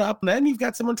build that up, and then you've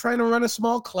got someone trying to run a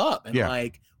small club, and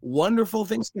like, wonderful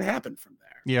things can happen from there.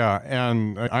 Yeah,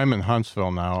 and I'm in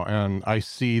Huntsville now, and I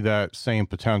see that same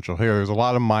potential here. There's a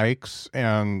lot of mics,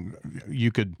 and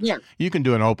you can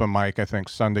do an open mic, I think,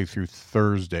 Sunday through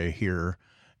Thursday here,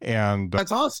 and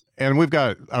that's awesome. And we've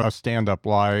got a stand-up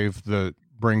live that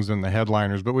brings in the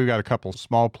headliners, but we've got a couple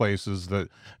small places that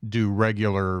do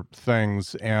regular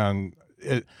things, and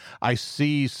I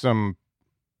see some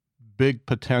big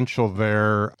potential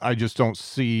there. I just don't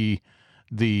see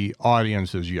the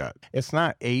audiences yet. It's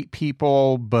not 8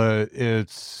 people, but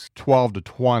it's 12 to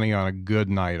 20 on a good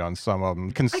night on some of them.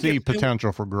 You can see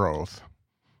potential for growth.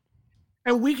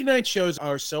 And weeknight shows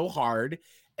are so hard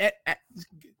at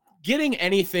getting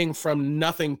anything from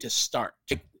nothing to start.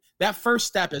 That first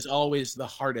step is always the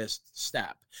hardest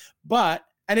step.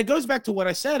 And it goes back to what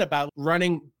I said about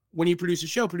running when you produce a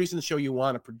show, producing the show you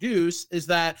want to produce, is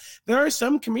that there are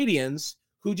some comedians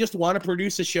who just want to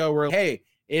produce a show where, hey,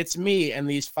 it's me and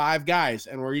these 5 guys,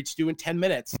 and we're each doing 10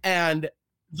 minutes. And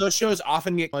those shows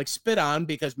often get like spit on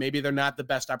because maybe they're not the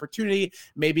best opportunity.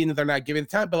 Maybe they're not giving the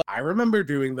time. But I remember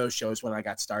doing those shows when I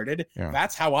got started. Yeah.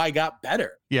 That's how I got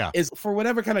better. Yeah. Is for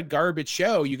whatever kind of garbage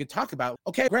show you can talk about.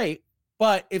 Okay, great.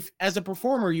 But if as a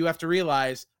performer, you have to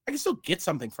realize I can still get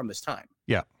something from this time.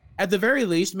 Yeah. At the very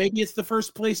least, maybe it's the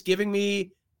first place giving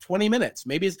me 20 minutes.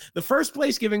 Maybe it's the first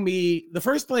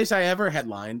place I ever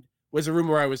headlined was a room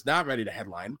where I was not ready to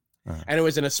headline. And it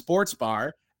was in a sports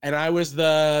bar. And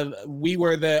we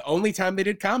were the only time they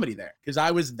did comedy there because I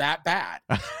was that bad.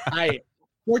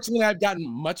 Fortunately, I've gotten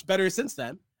much better since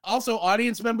then. Also,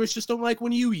 audience members just don't like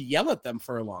when you yell at them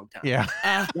for a long time. Yeah.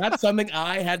 That's something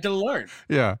I had to learn.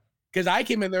 Yeah. Because I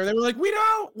came in there, they were like,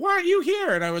 why aren't you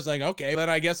here? And I was like, okay, then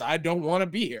I guess I don't want to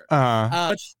be here.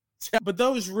 But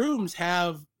those rooms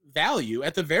have value.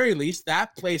 At the very least,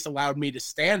 that place allowed me to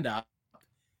stand up,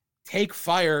 take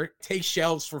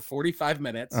shelves for 45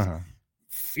 minutes,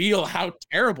 feel how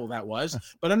terrible that was,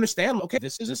 but understand, okay,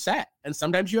 this is a set. And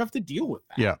sometimes you have to deal with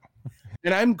that. Yeah.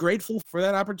 And I'm grateful for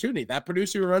that opportunity. That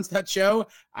producer who runs that show,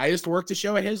 I just worked a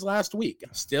show at his last week.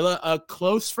 Still a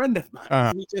close friend of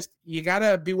mine. You got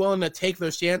to be willing to take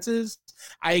those chances.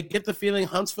 I get the feeling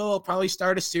Huntsville will probably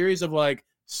start a series of like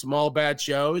small bad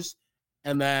shows.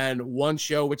 And then one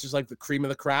show, which is like the cream of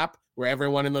the crop, where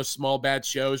everyone in those small bad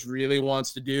shows really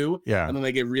wants to do. Yeah. And then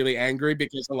they get really angry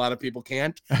because a lot of people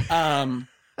can't.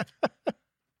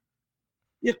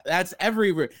 Yeah, that's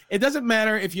everywhere. It doesn't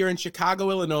matter if you're in Chicago,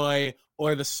 Illinois,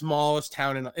 or the smallest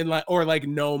town or like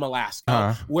Nome,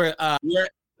 Alaska,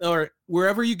 or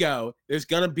wherever you go, there's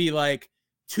gonna be like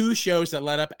 2 shows that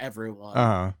let up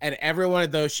everyone, and every one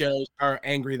of those shows are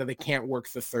angry that they can't work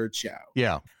the 3rd show.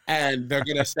 Yeah, and they're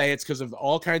gonna say it's because of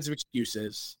all kinds of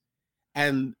excuses,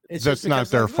 and that's not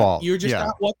their fault. You're just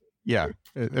not what. Yeah,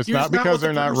 it's not because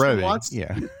they're not ready.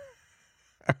 Yeah,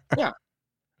 yeah,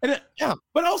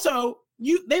 but also.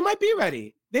 They might be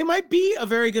ready. They might be a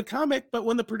very good comic, but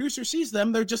when the producer sees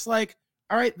them, they're just like,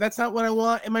 all right, that's not what I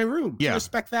want in my room. Yeah.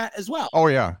 Respect that as well. Oh,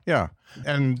 yeah. Yeah.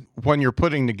 And when you're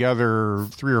putting together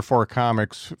 3 or 4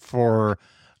 comics for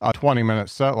a 20-minute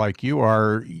set like you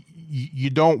are, you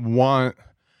don't want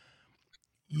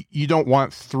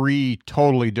 3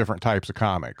 totally different types of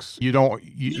comics. You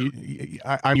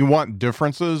want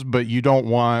differences, but you don't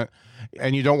want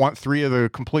 3 of the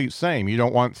complete same. You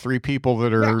don't want 3 people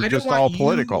that are just all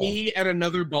political. Me and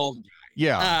another bald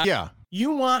guy. Yeah.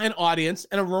 You want an audience,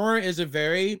 and Aurora is a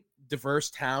very diverse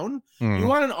town. You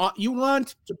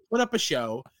want to put up a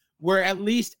show where at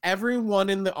least everyone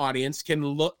in the audience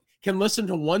can listen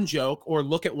to one joke or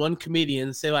look at one comedian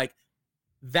and say like,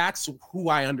 that's who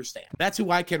I understand. That's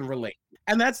who I can relate.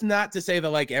 And that's not to say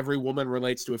that like every woman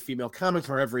relates to a female comic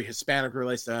or every Hispanic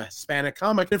relates to a Hispanic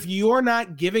comic. If you're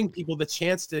not giving people the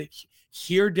chance to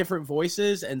hear different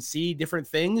voices and see different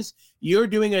things, you're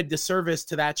doing a disservice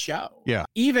to that show. Yeah.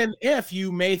 Even if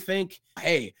you may think,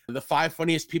 hey, the 5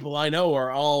 funniest people I know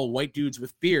are all white dudes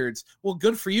with beards. Well,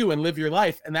 good for you and live your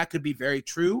life. And that could be very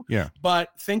true. Yeah.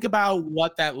 But think about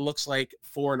what that looks like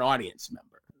for an audience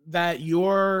member. That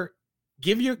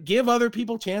give other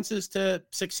people chances to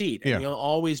succeed, and you'll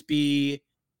always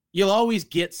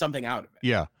get something out of it.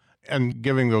 Yeah. And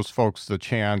giving those folks the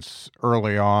chance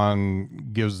early on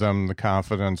gives them the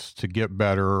confidence to get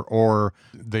better, or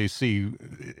they see.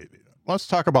 Let's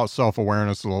talk about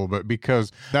self-awareness a little bit,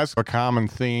 because that's a common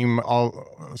theme,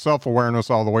 self-awareness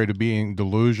all the way to being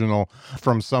delusional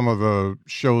from some of the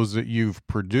shows that you've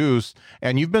produced.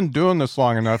 And you've been doing this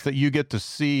long enough that you get to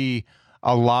see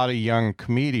a lot of young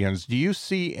comedians. Do you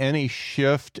see any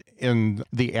shift in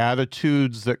the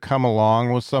attitudes that come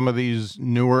along with some of these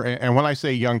newer, and when I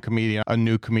say young comedian, a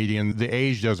new comedian, the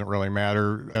age doesn't really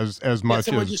matter as much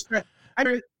as...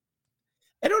 I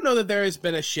don't know that there has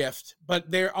been a shift, but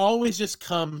they're always just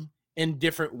come in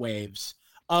different waves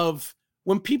of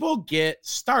when people get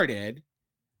started,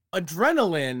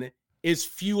 adrenaline is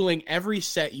fueling every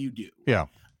set you do. Yeah.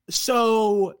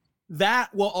 So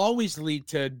that will always lead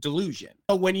to delusion.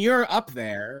 But when you're up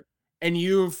there and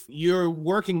you're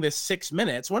working this 6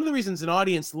 minutes, one of the reasons an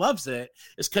audience loves it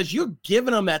is because you're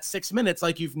giving them that 6 minutes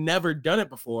like you've never done it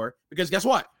before. Because guess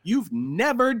what? You've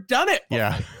never done it before.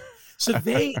 Yeah. So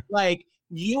they like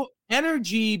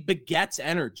Energy begets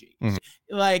energy. Mhm.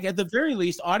 Like at the very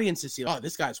least, audiences see, oh,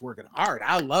 this guy's working hard.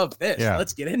 I love this. Yeah.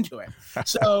 Let's get into it.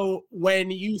 So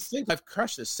when you think I've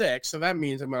crushed the 6, so that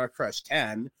means I'm going to crush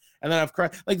 10. And then I've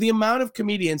crushed, like the amount of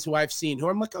comedians who I've seen who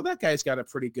I'm like, oh, that guy's got a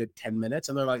pretty good 10 minutes.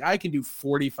 And they're like, I can do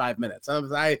 45 minutes.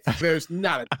 There's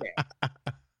not a chance.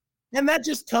 And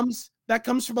that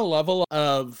comes from a level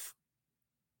of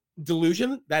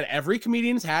delusion that every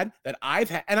comedian's had, that I've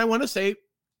had. And I want to say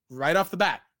right off the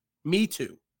bat, me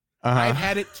too. I've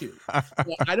had it too.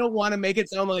 Well, I don't want to make it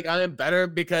sound like I am better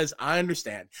because I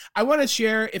understand. I want to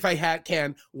share, if I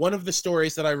can, one of the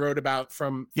stories that I wrote about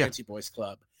from Fancy Boys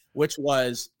Club, which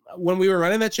was when we were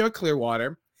running that show at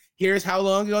Clearwater. Here's how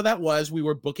long ago that was. We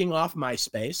were booking off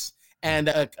MySpace, and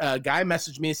a guy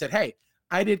messaged me and said, hey,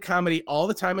 I did comedy all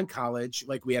the time in college.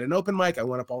 Like we had an open mic. I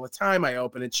went up all the time. I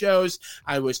opened at shows.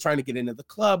 I was trying to get into the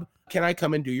club. Can I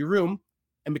come and do your room?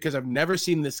 And because I've never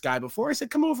seen this guy before, I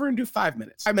said, come over and do 5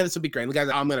 minutes. 5 minutes would be great. The guy's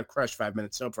like, I'm going to crush 5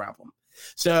 minutes. No problem.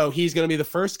 So he's going to be the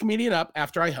first comedian up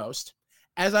after I host.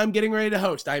 As I'm getting ready to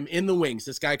host, I'm in the wings.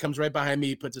 This guy comes right behind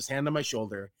me, puts his hand on my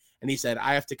shoulder, and he said,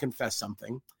 I have to confess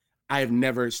something. I have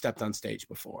never stepped on stage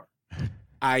before.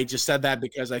 I just said that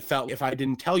because I felt if I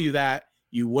didn't tell you that,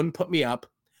 you wouldn't put me up,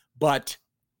 but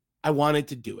I wanted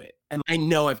to do it. And I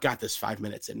know I've got this 5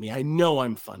 minutes in me. I know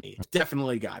I'm funny.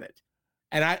 Definitely got it.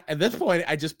 And at this point,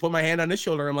 I just put my hand on his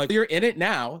shoulder. I'm like, you're in it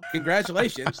now.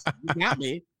 Congratulations. You got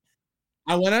me.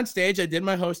 I went on stage. I did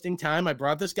my hosting time. I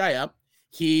brought this guy up.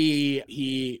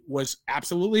 He was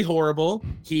absolutely horrible.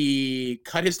 He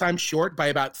cut his time short by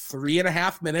about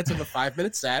 3.5 minutes of a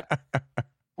 5-minute set.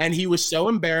 And he was so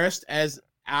embarrassed as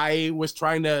I was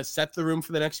trying to set the room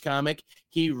for the next comic.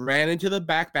 He ran into the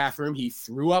back bathroom. He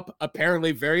threw up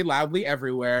apparently very loudly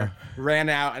everywhere, ran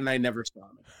out, and I never saw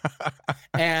him.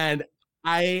 And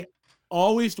I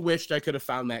always wished I could have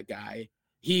found that guy.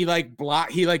 He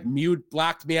blocked me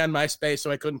on MySpace so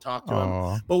I couldn't talk to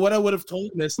him. But what I would have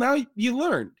told him is, now you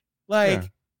learned.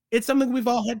 It's something we've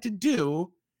all had to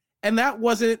do. And that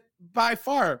wasn't by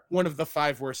far one of the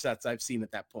 5 worst sets I've seen at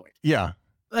that point. Yeah.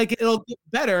 It'll get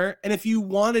better. And if you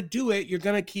want to do it, you're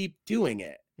going to keep doing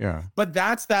it. Yeah. But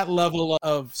that's that level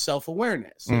of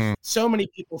self-awareness. So many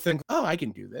people think, oh, I can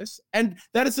do this. And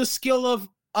that is a skill of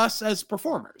us as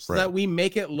performers, that we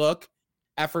make it look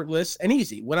effortless and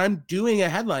easy. When I'm doing a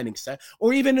headlining set,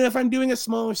 or even if I'm doing a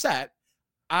smaller set,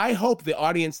 I hope the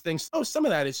audience thinks, oh, some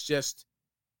of that is just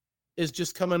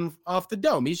coming off the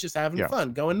dome. He's just having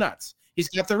fun, going nuts. He's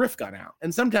got the riff gun out.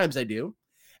 And sometimes I do.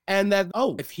 And then,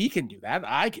 oh, if he can do that,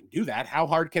 I can do that. How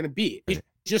hard can it be? He's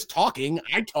just talking.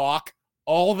 I talk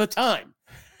all the time.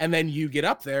 And then you get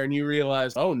up there and you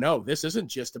realize, oh no, this isn't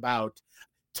just about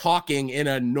talking in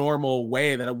a normal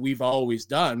way that we've always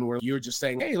done, where you're just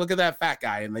saying, hey, look at that fat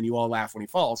guy, and then you all laugh when he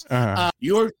falls.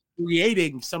 You're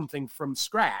creating something from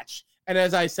scratch. And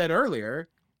as I said earlier,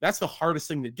 that's the hardest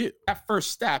thing to do. That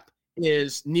first step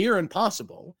is near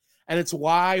impossible. And it's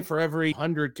why for every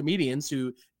 100 comedians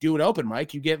who do an open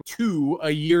mic, you get 2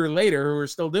 a year later who are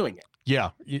still doing it.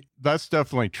 Yeah, that's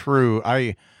definitely true.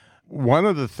 One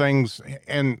of the things,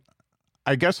 and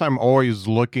I guess I'm always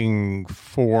looking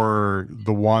for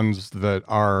the ones that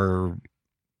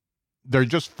they're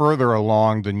just further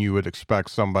along than you would expect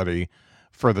somebody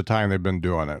for the time they've been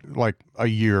doing it, like a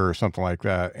year or something like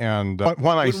that. And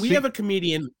when we have a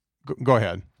comedian, go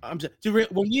ahead.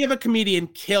 When we have a comedian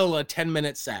kill a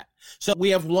 10-minute set, so we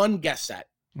have one guest set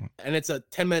and it's a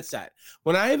 10-minute set.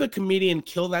 When I have a comedian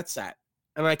kill that set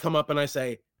and I come up and I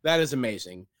say, that is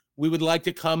amazing. We would like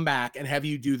to come back and have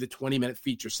you do the 20-minute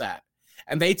feature set.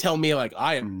 And they tell me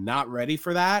I am not ready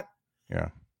for that. Yeah.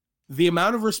 The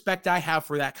amount of respect I have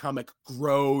for that comic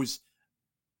grows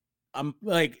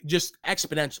just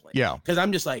exponentially. Yeah. Because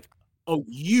I'm just like, oh,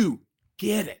 you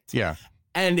get it. Yeah.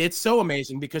 And it's so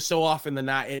amazing because so often than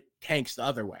not, it tanks the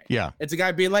other way. Yeah. It's a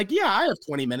guy being like, yeah, I have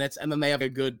 20 minutes. And then they have a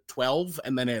good 12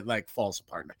 and then it falls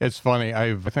apart. It's funny.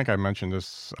 I think I mentioned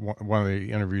this one of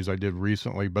the interviews I did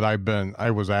recently, but I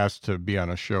was asked to be on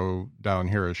a show down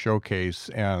here, a showcase,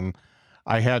 and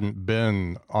I hadn't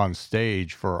been on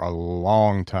stage for a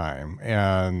long time,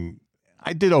 and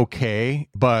I did okay,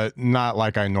 but not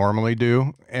like I normally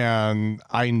do. And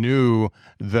I knew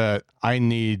that I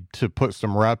need to put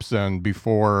some reps in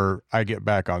before I get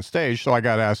back on stage. So I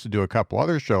got asked to do a couple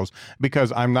other shows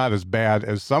because I'm not as bad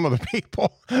as some of the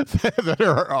people that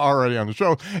are already on the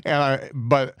show.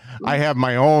 But I have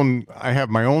my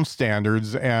own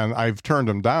standards, and I've turned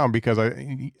them down because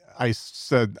I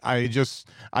said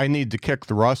I need to kick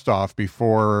the rust off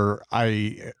before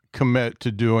I commit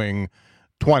to doing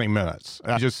 20 minutes.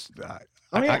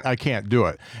 Oh, yeah. I can't do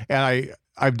it. And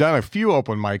I've done a few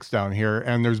open mics down here,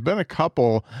 and there's been a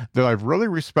couple that I've really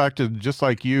respected, just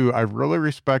like you. I've really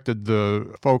respected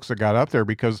the folks that got up there,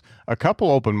 because a couple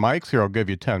open mics here will give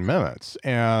you 10 minutes.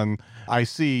 And I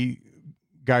see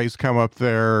guys come up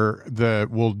there that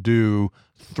will do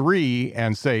 3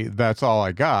 and say, that's all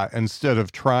I got, instead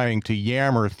of trying to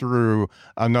yammer through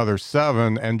another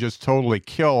 7 and just totally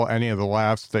kill any of the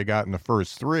laughs they got in the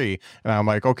first 3. And I'm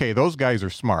like, okay, those guys are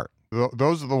smart.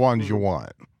 Those are the ones you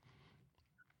want.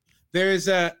 There's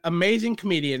an amazing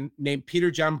comedian named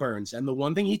Peter John Burns, and the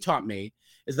one thing he taught me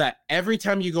is that every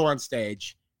time you go on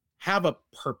stage, have a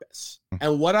purpose.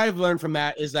 And what I've learned from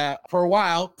that is that for a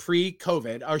while,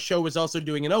 pre-COVID, our show was also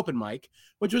doing an open mic,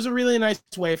 which was a really nice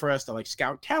way for us to like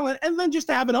scout talent and then just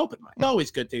to have an open mic. It's always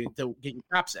good to get your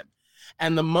props in.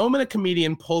 And the moment a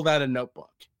comedian pulled out a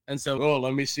notebook and said, oh,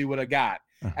 let me see what I got,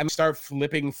 and start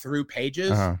flipping through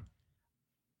pages,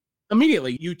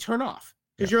 immediately you turn off.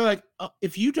 Because you're like,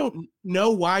 if you don't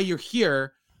know why you're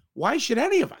here, why should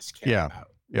any of us care about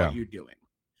what you're doing?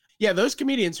 Yeah, those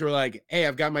comedians who are like, hey,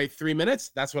 I've got my 3 minutes.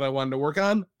 That's what I wanted to work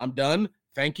on. I'm done.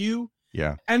 Thank you.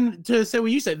 Yeah. And to say what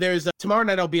you said, tomorrow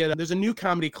night there's a new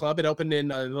comedy club. It opened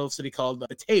in a little city called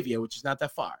Batavia, which is not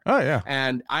that far. Oh, yeah.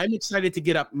 And I'm excited to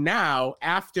get up now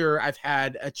after I've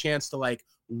had a chance to like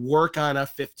work on a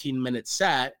 15-minute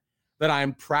set that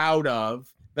I'm proud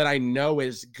of, that I know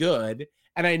is good.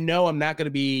 And I know I'm not going to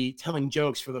be telling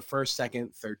jokes for the first,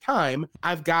 second, third time.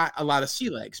 I've got a lot of sea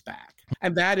legs back.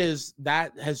 And that's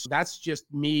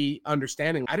just me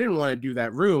understanding. I didn't want to do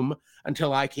that room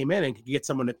until I came in and could get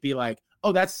someone to be like,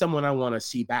 oh, that's someone I want to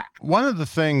see back. One of the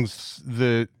things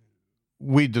that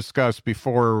we discussed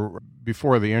before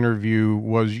the interview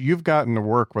was you've gotten to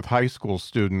work with high school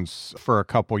students for a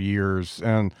couple years.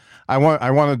 And I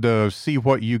wanted to see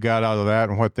what you got out of that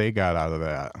and what they got out of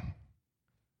that.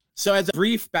 So as a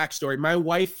brief backstory, my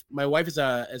wife is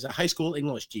a high school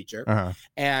English teacher,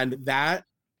 and that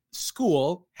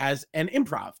school has an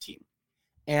improv team.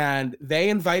 And they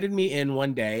invited me in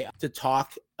one day to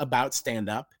talk about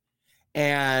stand-up.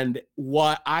 And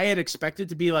what I had expected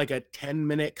to be like a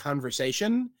 10-minute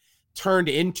conversation turned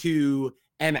into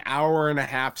an hour and a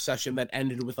half session that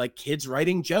ended with like kids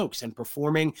writing jokes and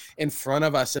performing in front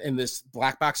of us in this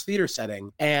black box theater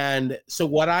setting. And so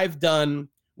what I've done,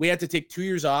 we had to take 2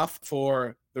 years off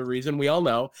for the reason we all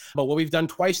know. But what we've done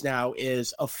twice now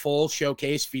is a full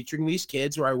showcase featuring these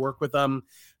kids where I work with them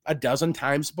a dozen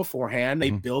times beforehand. They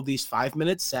build these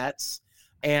 5-minute sets.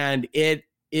 And it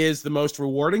is the most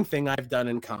rewarding thing I've done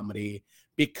in comedy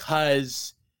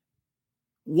because,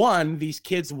 one, these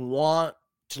kids want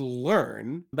to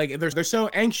learn. Like they're so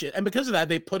anxious. And because of that,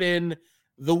 they put in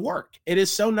the work. It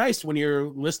is so nice when you're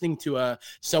listening to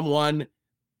someone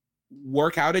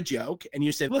work out a joke and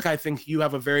you say, look, I think you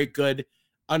have a very good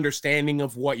understanding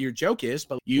of what your joke is,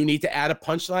 but you need to add a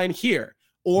punchline here.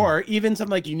 Or even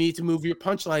something like you need to move your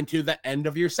punchline to the end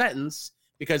of your sentence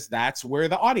because that's where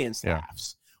the audience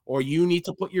laughs. Or you need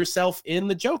to put yourself in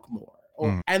the joke more.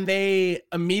 And they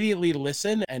immediately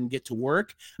listen and get to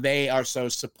work. They are so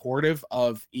supportive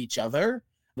of each other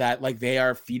that like they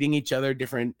are feeding each other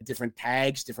different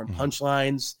tags, different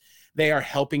punchlines. They are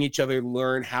helping each other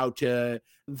learn how to,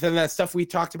 then that stuff we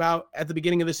talked about at the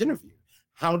beginning of this interview,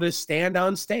 how to stand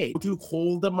on stage, how to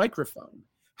hold a microphone,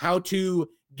 how to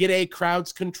get a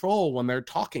crowd's control when they're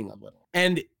talking a little,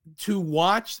 and to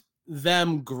watch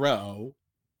them grow.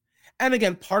 And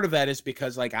again, part of that is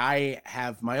because like I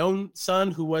have my own son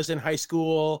who was in high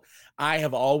school. I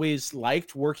have always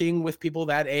liked working with people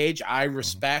that age. I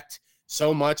respect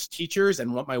so much teachers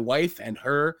and what my wife and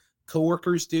her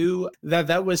coworkers do,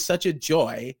 that was such a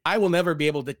joy. I will never be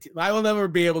able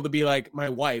to be like my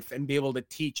wife and be able to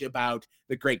teach about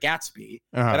The Great Gatsby,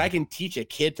 but I can teach a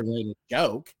kid to write a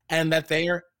joke, and that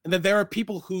there are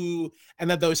people who, and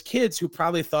that those kids who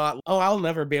probably thought, oh, I'll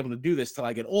never be able to do this till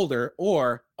I get older,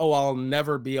 or, oh, I'll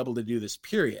never be able to do this,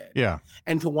 period. Yeah.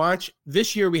 And to watch,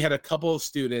 this year we had a couple of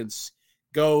students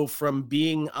go from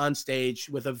being on stage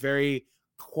with a very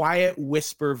quiet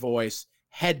whisper voice,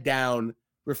 head down,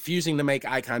 refusing to make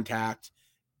eye contact,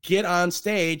 get on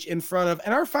stage in front of,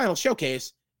 and our final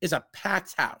showcase is a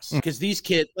packed house because these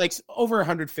kids, like over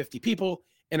 150 people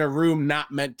in a room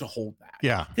not meant to hold that.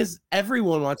 Yeah. Because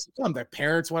everyone wants to come. Their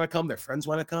parents want to come. Their friends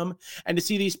want to come. And to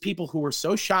see these people who were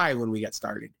so shy when we got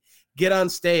started get on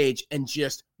stage and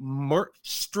just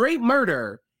straight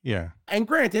murder. Yeah. And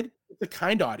granted, it's a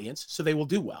kind audience, so they will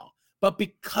do well. But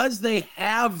because they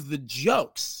have the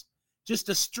jokes, just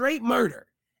a straight murder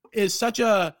is such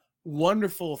a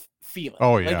wonderful feeling.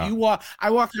 Oh, yeah. Like I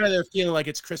walk out of there feeling like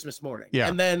it's Christmas morning. Yeah.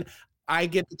 And then I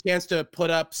get the chance to put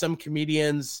up some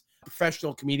comedians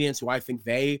professional comedians who I think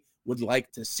they would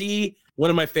like to see. One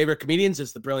of my favorite comedians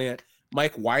is the brilliant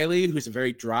Mike Wiley, who's a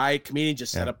very dry comedian,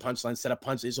 just set up punchline, set up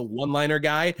punch. He's a one-liner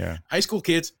guy. Yeah. High school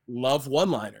kids love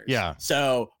one-liners. Yeah.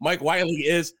 So Mike Wiley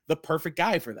is the perfect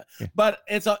guy for that. Yeah. But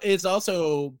it's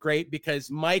also great because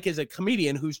Mike is a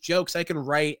comedian whose jokes I can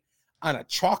write on a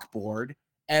chalkboard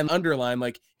and underline,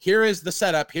 like, here is the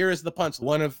setup, here is the punch.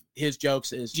 One of his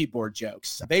jokes is Gboard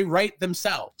jokes. They write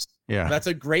themselves. Yeah. That's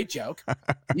a great joke.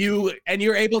 You're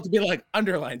able to be like,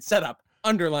 underline, setup,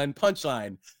 underline,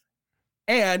 punchline.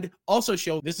 And also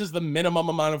show this is the minimum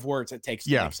amount of words it takes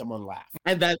to make someone laugh.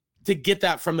 And that to get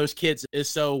that from those kids is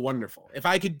so wonderful. If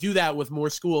I could do that with more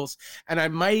schools, and I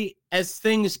might, as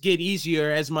things get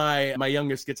easier, as my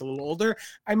youngest gets a little older,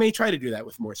 I may try to do that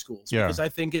with more schools. Yeah. Because I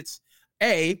think it's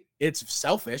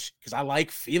selfish because I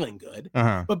like feeling good.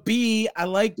 But B, I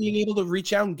like being able to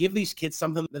reach out and give these kids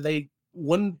something that they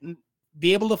wouldn't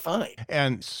be able to find.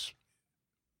 And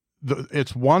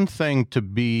it's one thing to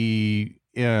be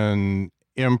in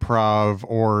improv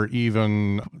or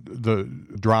even the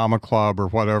drama club or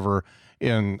whatever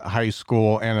in high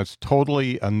school, and it's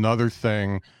totally another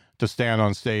thing to stand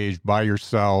on stage by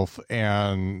yourself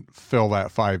and fill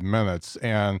that 5 minutes.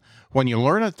 And when you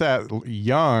learn it that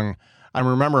young, I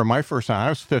remember my first time, I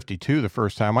was 52 the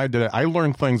first time I did it. I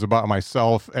learned things about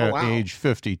myself at age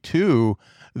 52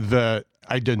 that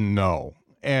I didn't know.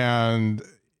 And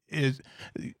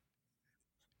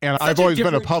I've always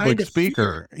been a public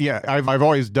speaker. Yeah, I've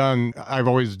always done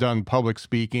public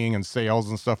speaking and sales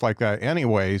and stuff like that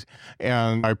anyways.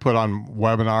 And I put on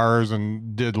webinars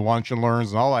and did lunch and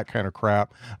learns and all that kind of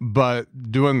crap.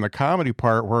 But doing the comedy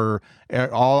part where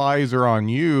all eyes are on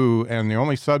you and the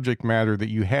only subject matter that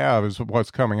you have is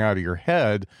what's coming out of your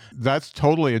head, that's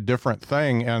totally a different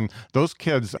thing. And those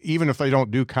kids, even if they don't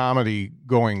do comedy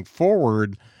going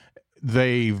forward,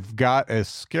 they've got a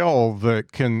skill that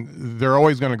they're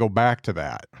always going to go back to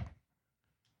that.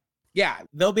 Yeah.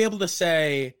 They'll be able to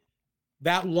say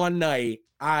that one night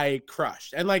I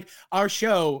crushed. And like our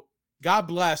show, God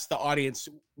bless the audience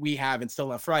we have in Still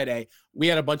Not Friday. We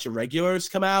had a bunch of regulars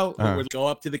come out who would go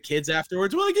up to the kids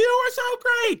afterwards. We're like, you were so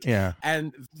great. Yeah.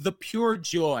 And the pure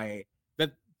joy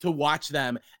to watch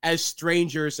them as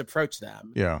strangers approach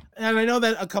them. Yeah. And I know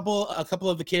that a couple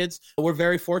of the kids were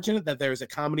very fortunate that there's a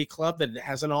comedy club that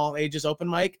has an all ages open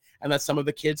mic, and that some of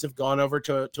the kids have gone over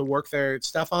to work their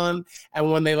stuff on.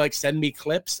 And when they like send me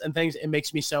clips and things, it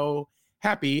makes me so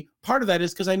happy. Part of that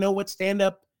is because I know what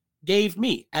stand-up gave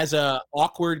me. As a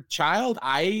awkward child,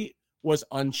 I was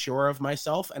unsure of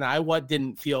myself, and I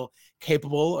didn't feel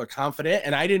capable or confident,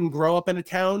 and I didn't grow up in a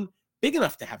town big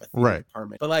enough to have a theater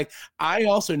department. But like, I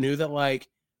also knew that like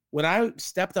when I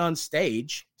stepped on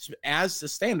stage as a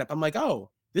stand-up, I'm like, oh,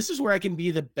 this is where I can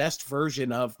be the best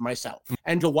version of myself.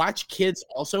 And to watch kids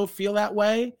also feel that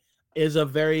way is a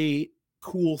very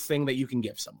cool thing that you can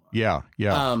give someone. Yeah.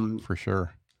 For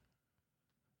sure.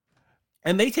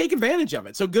 And they take advantage of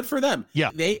it. So good for them. Yeah.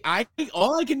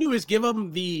 All I can do is give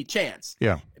them the chance.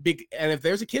 Yeah. And if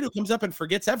there's a kid who comes up and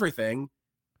forgets everything,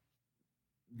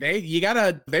 they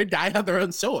die on their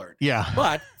own sword. Yeah.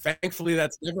 But thankfully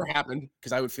that's never happened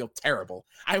because I would feel terrible.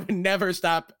 I would never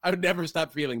stop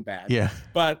feeling bad. Yeah.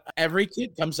 But every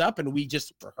kid comes up and we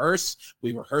just rehearse.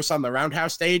 We rehearse on the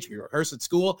Roundhouse stage. We rehearse at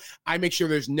school. I make sure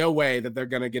there's no way that they're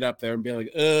going to get up there and be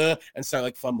like, and start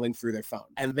like fumbling through their phone.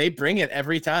 And they bring it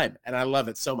every time. And I love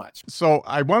it so much. So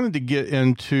I wanted to get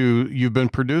into, you've been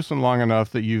producing long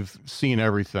enough that you've seen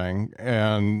everything,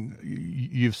 and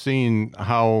you've seen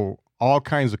how all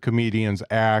kinds of comedians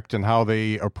act and how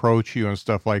they approach you and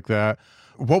stuff like that.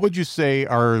 What would you say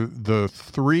are the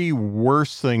 3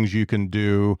 worst things you can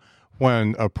do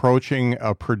when approaching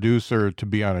a producer to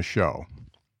be on a show?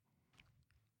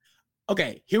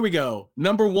 Okay, here we go.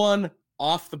 Number 1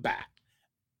 off the bat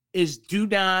is do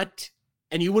not,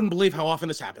 and you wouldn't believe how often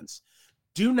this happens,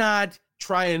 do not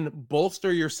try and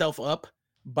bolster yourself up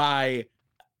by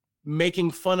making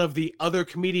fun of the other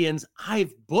comedians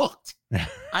I've booked.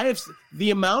 I have the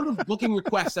amount of booking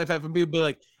requests I've had from people be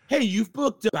like, hey, you've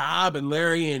booked Bob and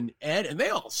Larry and Ed, and they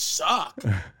all suck.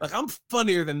 Like, I'm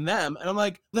funnier than them. And I'm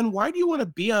like, then why do you want to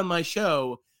be on my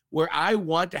show where I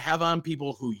want to have on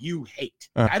people who you hate?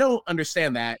 I don't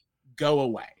understand that. Go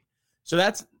away. So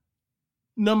that's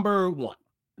number 1.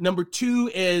 Number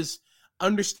 2 is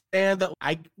understand that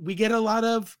we get a lot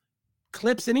of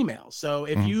clips and emails. So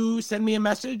if you send me a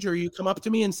message or you come up to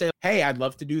me and say, hey, I'd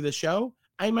love to do the show,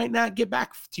 I might not get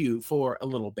back to you for a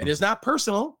little bit. It's not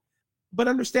personal, but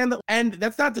understand that. And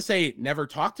that's not to say never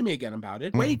talk to me again about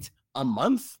it. Wait a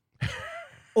month.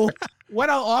 Or what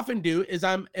I'll often do is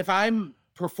if I'm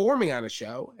performing on a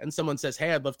show and someone says,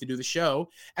 hey, I'd love to do the show,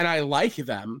 and I like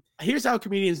them, here's how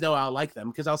comedians know I'll like them,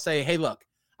 because I'll say, hey, look,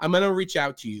 I'm going to reach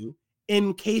out to you.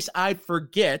 In case I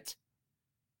forget,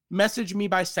 message me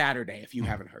by Saturday if you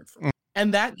haven't heard from me.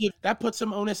 And that puts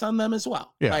some onus on them as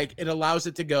well. Yeah. Like, it allows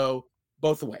it to go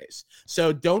both ways.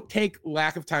 So don't take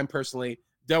lack of time personally.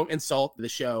 Don't insult the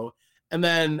show. And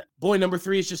then number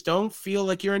 3 is just don't feel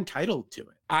like you're entitled to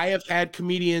it. I have had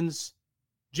comedians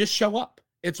just show up.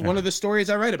 It's one of the stories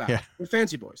I write about with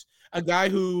Fancy Boys. A guy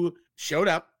who showed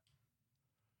up,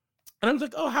 and I was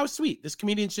like, oh, how sweet. This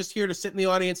comedian's just here to sit in the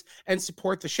audience and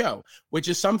support the show, which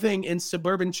is something in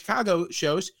suburban Chicago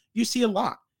shows you see a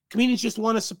lot. Comedians just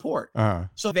want to support.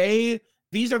 So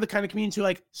these are the kind of comedians who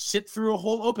like sit through a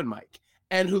whole open mic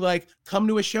and who like come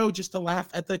to a show just to laugh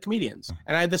at the comedians.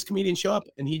 And I had this comedian show up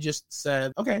and he just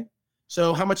said, okay,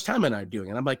 so how much time am I doing?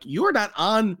 And I'm like, you are not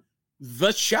on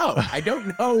the show. I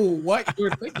don't know what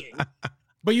you're thinking,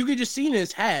 but you could just see in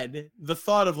his head the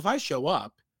thought of, if I show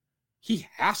up, he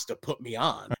has to put me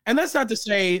on. And that's not to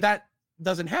say that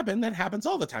doesn't happen. That happens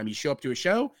all the time. You show up to a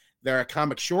show, they're a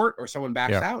comic short, or someone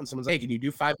backs out and someone's like, hey, can you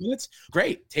do 5 minutes?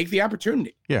 Great. Take the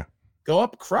opportunity. Yeah. Go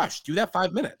up, crush, do that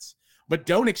 5 minutes. But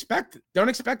don't expect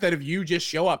that if you just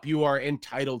show up, you are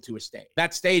entitled to a stage.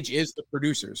 That stage is the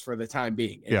producer's for the time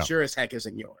being. It sure as heck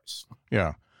isn't yours.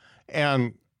 Yeah.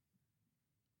 And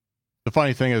the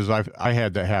funny thing is, I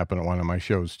had that happen at one of my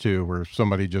shows too, where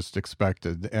somebody just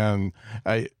expected, and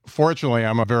fortunately,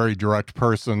 I'm a very direct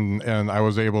person, and I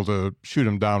was able to shoot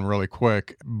him down really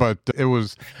quick. But it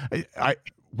was,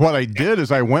 what I did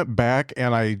is I went back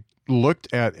and I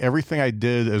looked at everything I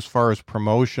did as far as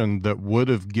promotion that would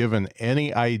have given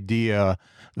any idea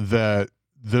that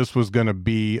this was going to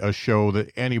be a show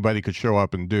that anybody could show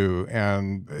up and do,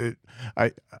 and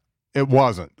it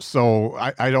wasn't. So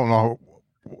I don't know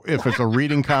if it's a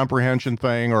reading comprehension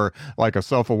thing or like a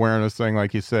self-awareness thing,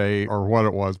 like you say, or what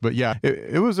it was. But yeah,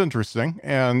 it was interesting,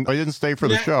 and I didn't stay for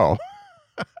the show.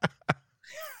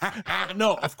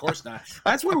 No, of course not.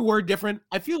 That's where we're different.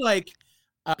 I feel like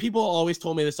people always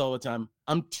told me this all the time.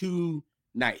 I'm too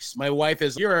nice. My wife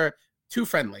is, you're too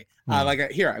friendly.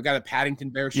 Here, I've got a Paddington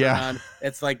Bear shirt on.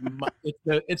 It's like,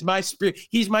 it's my spirit.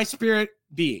 He's my spirit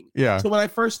being. Yeah. So when I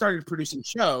first started producing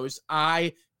shows,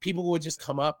 people would just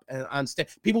come up and on stage.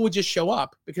 People would just show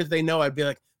up because they know I'd be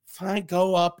like, fine,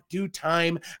 go up, do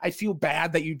time. I feel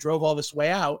bad that you drove all this way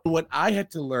out. What I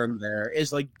had to learn there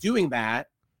is like doing that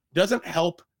doesn't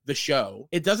help the show.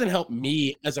 It doesn't help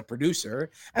me as a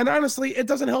producer. And honestly, it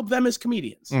doesn't help them as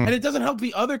comedians. And it doesn't help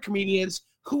the other comedians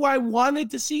who I wanted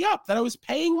to see up, that I was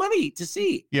paying money to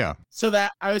see. Yeah. So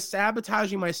that I was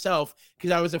sabotaging myself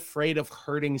because I was afraid of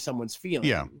hurting someone's feelings.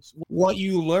 Yeah. What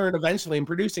you learn eventually in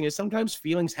producing is sometimes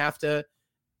feelings have to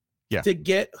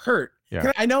get hurt.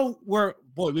 Yeah. I know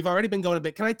we've already been going a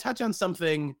bit. Can I touch on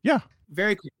something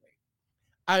very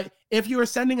quickly? If you are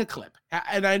sending a clip,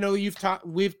 and I know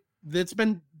it's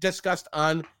been discussed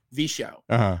on the show.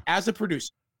 As a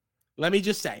producer, let me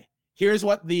just say, here's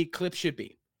what the clip should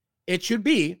be. It should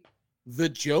be the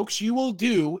jokes you will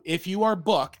do if you are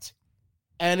booked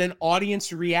and an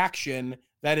audience reaction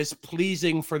that is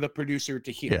pleasing for the producer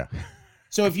to hear. Yeah.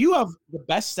 So if you have the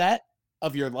best set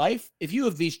of your life, if you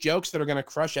have these jokes that are going to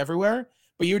crush everywhere,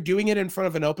 but you're doing it in front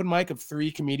of an open mic of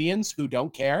 3 comedians who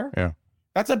don't care,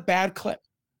 that's a bad clip.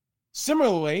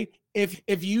 Similarly, if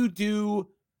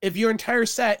your entire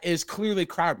set is clearly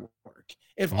crowd work,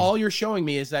 if all you're showing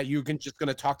me is that you're just going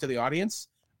to talk to the audience,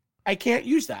 I can't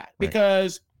use that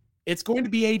because it's going to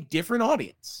be a different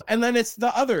audience. And then it's the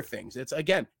other things. It's,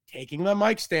 again, taking the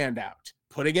mic stand out,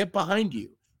 putting it behind you,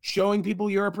 showing people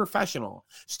you're a professional,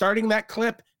 starting that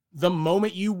clip the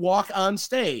moment you walk on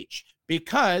stage.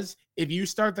 Because if you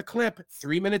start the clip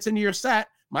 3 minutes into your set,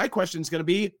 my question is going to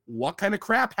be, what kind of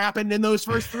crap happened in those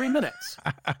first 3 minutes?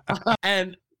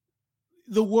 And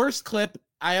the worst clip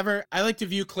I like to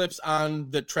view clips on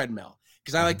the treadmill,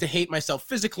 because I like to hate myself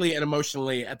physically and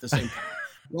emotionally at the same time.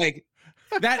 Like,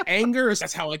 that anger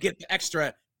that's how I get the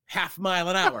extra half mile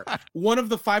an hour. One of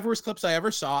the 5 worst clips I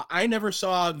ever saw, I never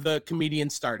saw the comedian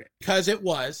start it because it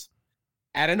was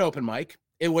at an open mic.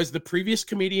 It was the previous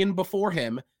comedian before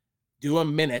him do a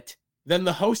minute. Then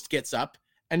the host gets up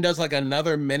and does like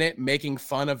another minute making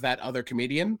fun of that other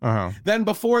comedian. Then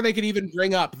before they could even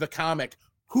bring up the comic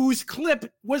whose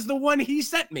clip was the one he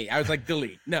sent me, I was like,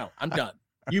 delete. No, I'm done.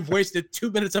 You've wasted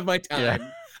 2 minutes of my time.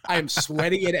 Yeah. I am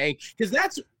sweaty and angry. Because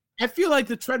I feel like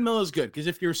the treadmill is good. Because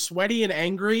if you're sweaty and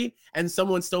angry and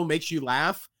someone still makes you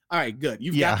laugh, all right, good.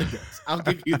 You've got the goods. I'll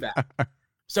give you that.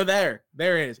 So there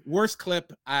it is. Worst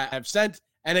clip I've sent.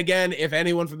 And again, if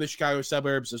anyone from the Chicago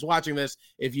suburbs is watching this,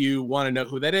 if you want to know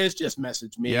who that is, just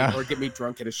message me or get me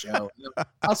drunk at a show.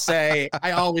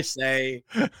 I always say,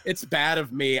 it's bad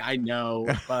of me, I know,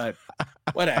 but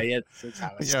whatever, it's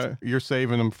how it's. Yeah, you're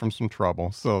saving them from some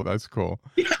trouble, so that's cool.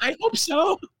 Yeah, I hope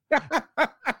so.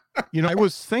 I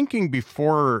was thinking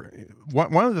before,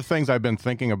 one of the things I've been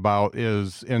thinking about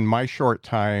is, in my short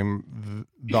time,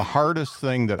 the hardest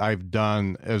thing that I've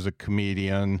done as a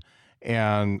comedian,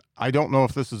 and I don't know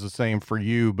if this is the same for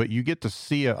you, but you get to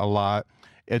see it a lot.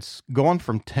 It's going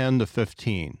from 10 to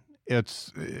 15.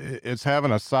 It's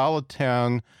having a solid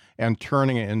 10 and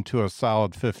turning it into a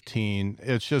solid 15.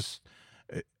 It's just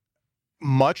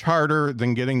much harder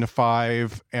than getting to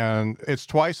 5, and it's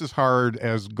twice as hard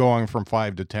as going from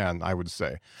 5 to 10, I would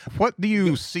say. What do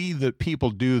you see that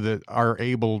people do that are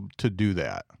able to do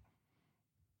that?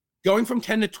 Going from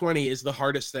 10 to 20 is the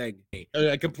hardest thing.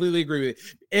 I completely agree with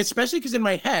you, especially because in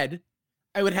my head,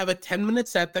 I would have a 10-minute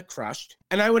set that crushed,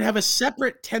 and I would have a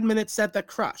separate 10-minute set that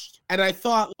crushed. And I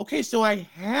thought, okay, so I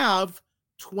have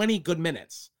 20 good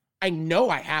minutes. I know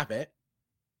I have it.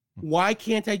 Why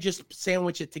can't I just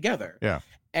sandwich it together? Yeah.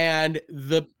 And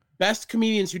the best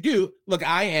comedians who do, look,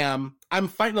 I'm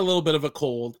fighting a little bit of a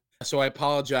cold, so I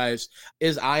apologize,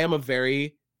 I am a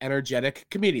very energetic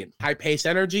comedian. High pace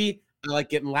energy. I like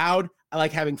getting loud. I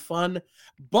like having fun.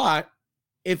 But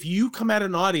if you come at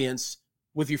an audience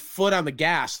with your foot on the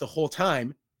gas the whole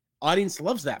time, audience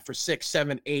loves that for 6,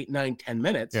 7, 8, 9, 10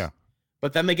 minutes. Yeah.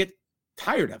 But then they get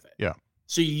tired of it. Yeah.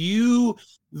 So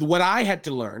what I had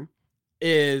to learn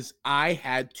is I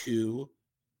had to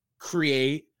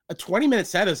create a 20-minute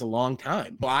set is a long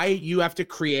time. You have to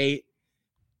create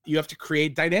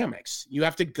dynamics. You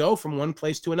have to go from one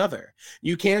place to another.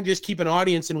 You can't just keep an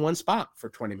audience in one spot for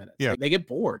 20 minutes. Yeah. They get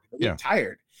bored. They get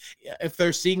tired. If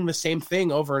they're seeing the same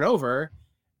thing over and over,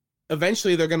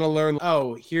 eventually they're going to learn,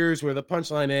 oh, here's where the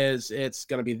punchline is. It's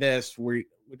going to be this.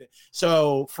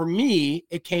 So for me,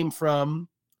 it came from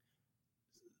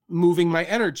moving my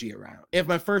energy around. If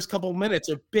my first couple minutes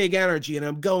are big energy and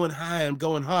I'm going high, I'm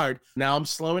going hard, now I'm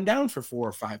slowing down for 4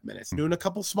 or 5 minutes, doing a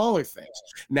couple smaller things.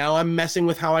 Now I'm messing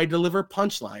with how I deliver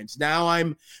punchlines. Now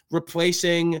I'm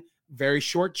replacing very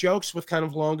short jokes with kind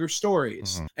of longer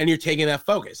stories. Mm-hmm. And you're taking that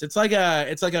focus. It's like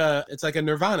a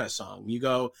Nirvana song. You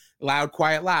go loud,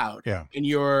 quiet, loud. Yeah. And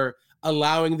you're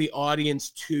allowing the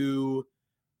audience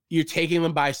you're taking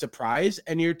them by surprise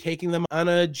and you're taking them on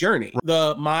a journey.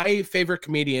 My favorite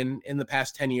comedian in the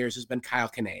past 10 years has been Kyle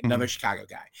Kinane, another Chicago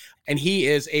guy. And he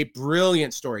is a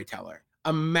brilliant storyteller,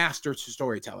 a master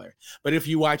storyteller. But if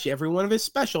you watch every one of his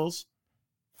specials,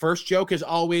 first joke is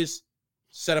always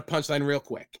set a punchline real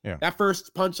quick. Yeah. That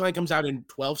first punchline comes out in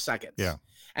 12 seconds. Yeah.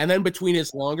 And then between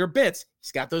his longer bits,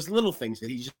 he's got those little things that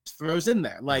he just throws in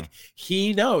there. Like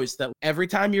he knows that every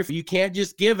time you can't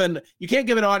give an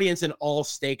audience an all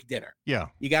steak dinner. Yeah.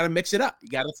 You got to mix it up. You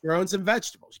got to throw in some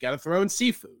vegetables. You got to throw in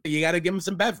seafood. You got to give them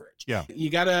some beverage. Yeah. You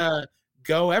got to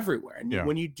go everywhere. And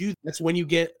when you do, that's when you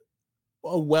get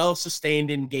a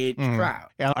well-sustained, engaged crowd.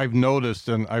 And I've noticed,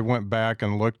 and I went back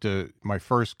and looked at my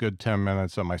first good 10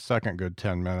 minutes and my second good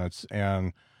 10 minutes,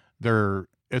 and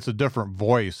it's a different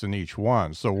voice in each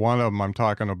one. So one of them, I'm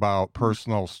talking about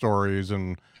personal stories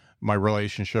and my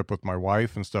relationship with my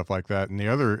wife and stuff like that. And the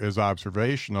other is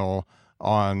observational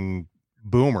on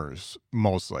boomers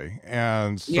mostly.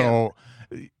 And so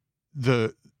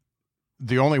the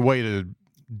only way to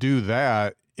do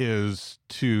that is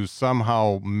to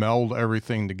somehow meld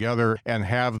everything together and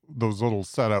have those little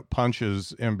setup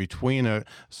punches in between it,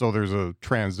 so there's a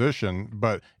transition.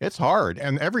 But it's hard,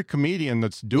 and every comedian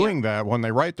that's doing that, when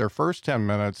they write their first 10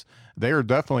 minutes, they are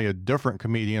definitely a different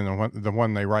comedian than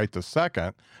when they write the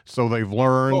second. So they've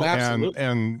learned,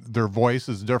 and their voice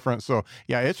is different. So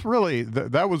yeah, it's really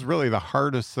that was really the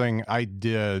hardest thing I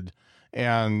did.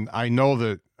 And I know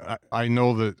that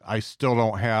I still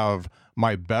don't have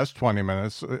my best 20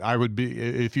 minutes. I would be,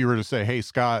 if you were to say, hey,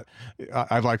 Scott,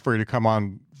 I'd like for you to come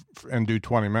on and do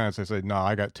 20 minutes. I say, no,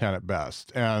 I got 10 at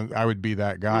best. And I would be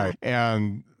that guy.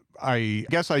 And I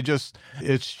guess I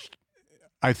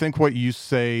think what you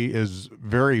say is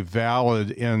very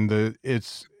valid in that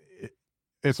it's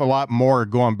a lot more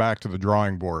going back to the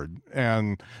drawing board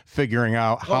and figuring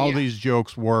out how these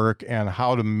jokes work and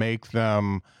how to make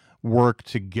them work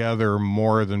together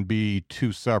more than be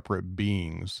two separate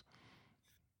beings.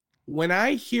 When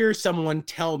I hear someone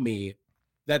tell me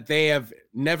that they have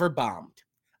never bombed,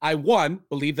 I, one,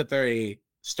 believe that they're a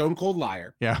stone cold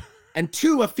liar. Yeah. And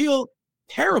two, I feel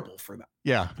terrible for them.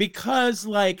 Yeah. Because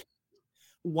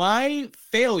why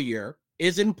failure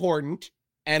is important.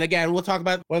 And again, we'll talk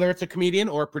about whether it's a comedian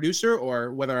or a producer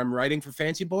or whether I'm writing for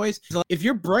Fancy Boys. If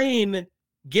your brain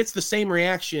gets the same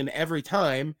reaction every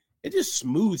time, it just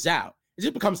smooths out. It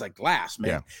just becomes like glass, man.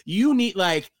 Yeah. You need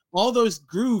like all those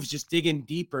grooves just dig in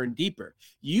deeper and deeper.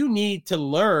 You need to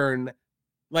learn,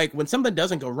 like when something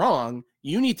doesn't go wrong,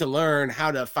 you need to learn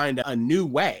how to find a new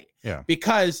way. Yeah.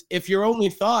 Because if your only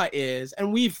thought is,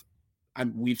 and we've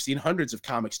seen hundreds of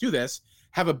comics do this,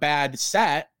 have a bad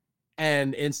set,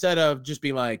 and instead of just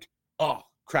being like, oh,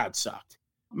 crowd sucked,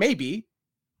 maybe,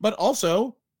 but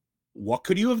also, what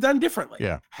could you have done differently?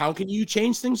 Yeah. How can you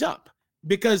change things up?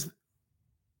 Because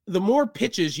the more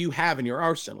pitches you have in your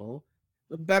arsenal,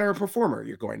 the better a performer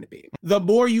you're going to be. The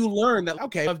more you learn that,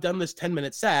 okay, I've done this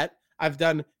 10-minute set, I've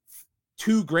done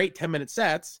 2 great 10-minute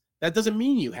sets, that doesn't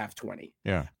mean you have 20.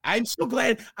 Yeah. I'm so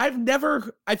glad. I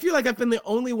feel like I've been the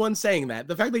only one saying that.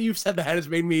 The fact that you've said that has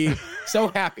made me so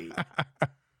happy.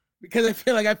 Because I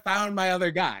feel like I found my other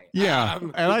guy. Yeah,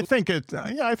 and I think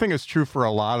it's true for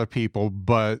a lot of people,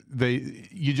 but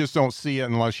you just don't see it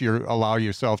unless you allow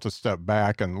yourself to step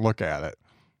back and look at it.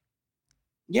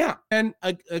 Yeah, and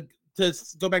to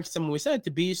go back to something we said,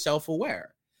 to be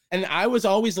self-aware. And I was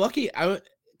always lucky.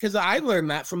 Because I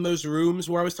learned that from those rooms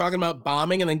where I was talking about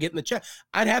bombing and then getting the check.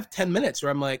 I'd have 10 minutes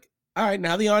where I'm like, all right,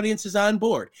 now the audience is on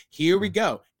board. Here we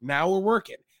go. Now we're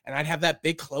working. And I'd have that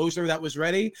big closer that was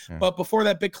ready. Yeah. But before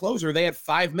that big closer, they had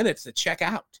 5 minutes to check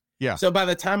out. Yeah. So by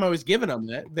the time I was giving them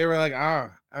that, they were like,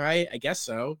 oh, all right, I guess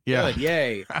so. Yeah. Good,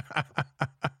 yay.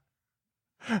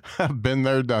 I've been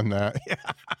there, done that.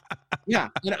 Yeah.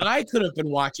 And I could have been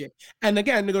watching. And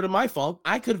again, to go to my fault,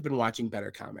 I could have been watching better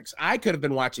comics. I could have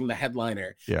been watching the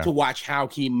headliner to watch how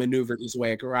he maneuvered his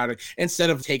way around it instead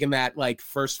of taking that like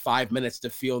first 5 minutes to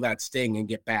feel that sting and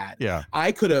get bad. Yeah.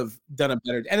 I could have done a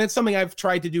better. And it's something I've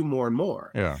tried to do more and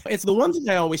more. Yeah. It's the one thing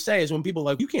I always say is when people are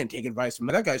like, you can't take advice from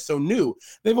that guy's so new.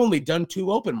 They've only done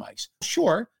 2 open mics.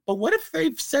 Sure. But what if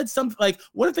they've said something like,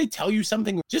 what if they tell you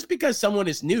something just because someone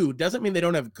is new doesn't mean they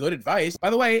don't have good advice. By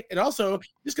the way, it also,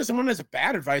 just because someone has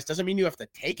bad advice doesn't mean you have to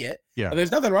take it. Yeah. But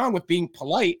there's nothing wrong with being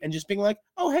polite and just being like,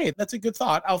 oh, hey, that's a good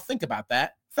thought. I'll think about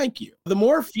that. Thank you. The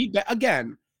more feedback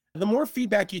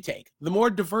you take, the more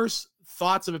diverse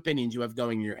thoughts of opinions you have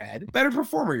going in your head, better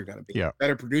performer you're going to be. Yeah.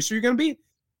 Better producer you're going to be.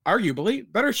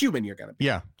 Arguably, better human you're going to be.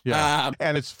 Yeah. Yeah.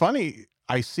 And it's funny.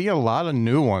 I see a lot of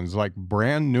new ones, like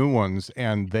brand new ones,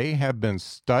 and they have been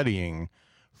studying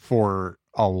for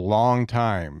a long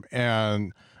time.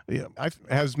 And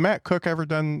has Matt Cook ever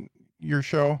done your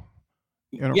show?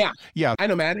 Yeah. I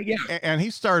know Matt. Yeah. And he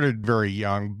started very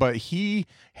young, but he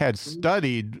had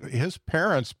studied, his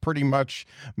parents pretty much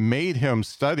made him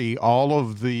study all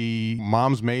of the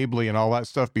Moms Mabley and all that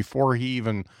stuff before he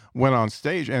even went on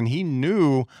stage. And he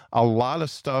knew a lot of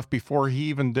stuff before he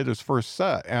even did his first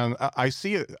set. And I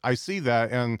see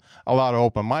that in a lot of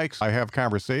open mics. I have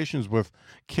conversations with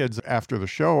kids after the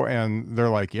show and they're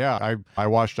like, yeah, I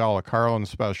watched all of Carlin's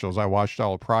specials. I watched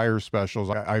all of Pryor's specials.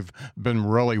 I've been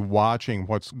really watching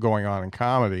what's going on in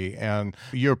comedy, and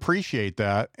you appreciate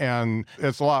that. And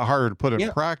it's a lot harder to put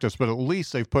in practice, but at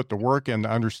least they've put the work in to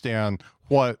understand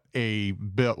what a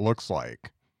bit looks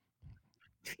like.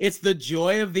 It's the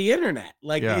joy of the internet.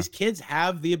 Like these kids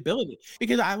have the ability,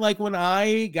 because I like when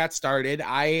I got started,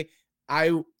 I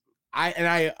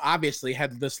obviously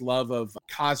had this love of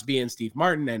Cosby and Steve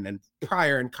Martin and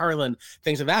Pryor and Carlin,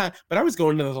 things of that. But I was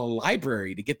going to the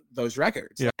library to get those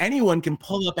records. Yeah. Anyone can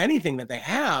pull up anything that they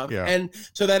have. Yeah. And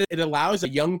so that it allows a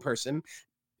young person.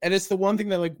 And it's the one thing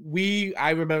that I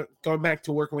remember going back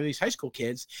to working with these high school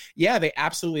kids. Yeah, they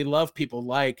absolutely love people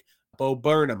like Bo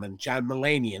Burnham and John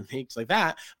Mulaney and things like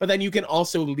that. But then you can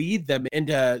also lead them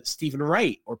into Stephen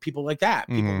Wright or people like that.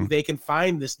 People who they can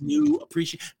find this new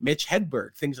appreciation, Mitch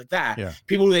Hedberg, things like that. Yeah.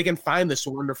 People who they can find this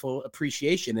wonderful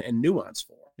appreciation and nuance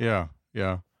for. Yeah,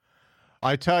 yeah.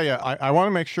 I tell you, I want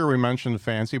to make sure we mention the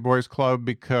Fancy Boys Club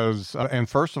because, and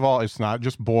first of all, it's not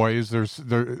just boys.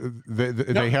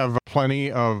 They have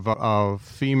plenty of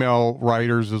female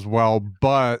writers as well,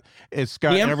 but it's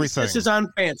got everything. This is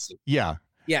on fancy. Yeah.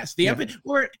 Yes,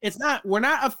 we're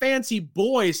not a fancy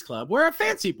boys club. We're a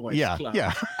fancy boys club.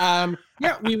 Yeah.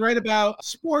 We write about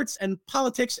sports and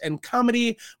politics and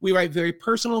comedy. We write very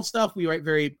personal stuff. We write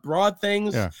very broad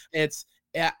things. Yeah.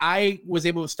 I was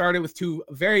able to start it with 2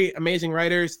 very amazing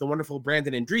writers, the wonderful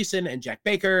Brandon Andreessen and Jack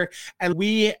Baker, and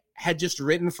we had just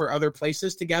written for other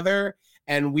places together,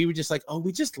 and we were just like, oh,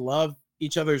 we just love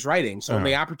each other's writing. So when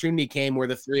the opportunity came where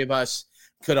the 3 of us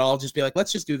could all just be like,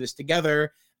 let's just do this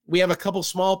together. We have a couple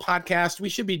small podcasts. We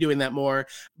should be doing that more.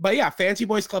 But yeah,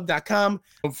 fancyboysclub.com.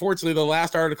 Unfortunately, the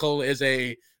last article is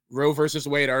a Roe versus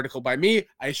Wade article by me.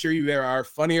 I assure you there are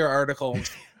funnier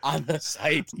articles on the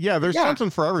site. Yeah, there's something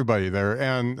for everybody there.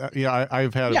 And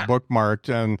I've had it bookmarked,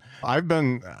 and I've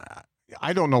been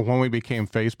I don't know when we became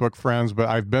Facebook friends, but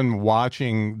I've been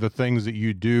watching the things that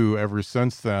you do ever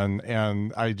since then.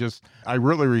 And I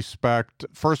really respect,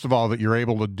 first of all, that you're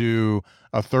able to do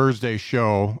a Thursday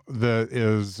show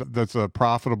that's a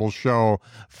profitable show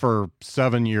for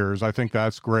 7 years. I think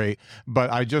that's great.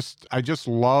 But I just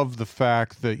love the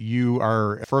fact that you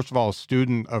are, first of all, a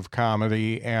student of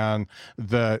comedy, and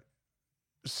that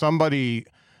somebody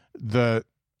that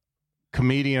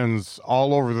comedians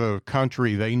all over the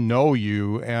country, they know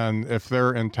you, and if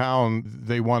they're in town,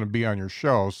 they want to be on your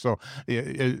show. So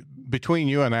between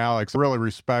you and Alex, I really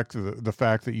respect the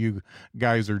fact that you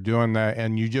guys are doing that,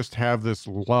 and you just have this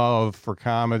love for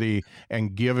comedy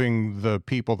and giving the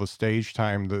people the stage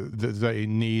time that they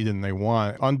need and they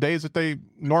want on days that they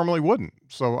normally wouldn't.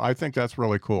 So I think that's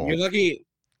really cool. You're lucky.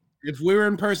 If we were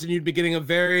in person, you'd be getting a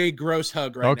very gross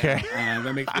hug right now.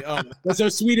 That makes me, that's so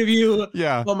sweet of you.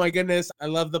 Yeah. Oh my goodness. I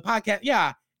love the podcast.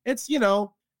 Yeah. It's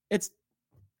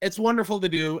wonderful to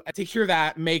do. To hear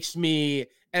that makes me,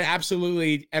 and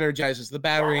absolutely energizes the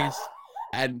batteries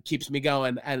and keeps me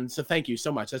going. And so thank you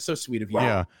so much. That's so sweet of you.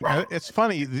 Yeah. It's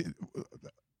funny.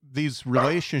 These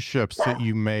relationships that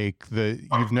you make that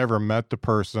you've never met the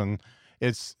person,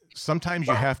 it's sometimes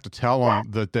you have to tell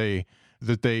them that they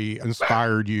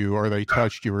inspired you or they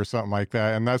touched you or something like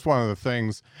that. And that's one of the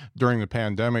things during the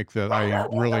pandemic that I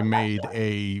really made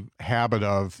a habit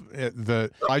of,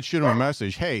 that I'd shoot them a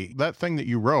message. Hey, that thing that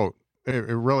you wrote, it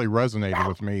really resonated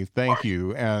with me. Thank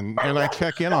you. And I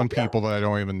check in on people that I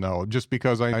don't even know, just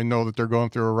because I know that they're going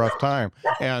through a rough time.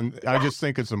 And I just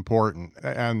think it's important.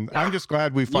 And I'm just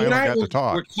glad we finally got to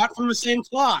talk. We're cut from the same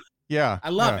cloth. Yeah. I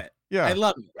love it. Yeah. I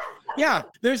love it. Yeah.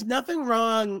 There's nothing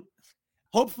wrong.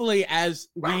 Hopefully, as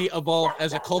we evolve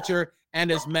as a culture and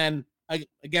as men,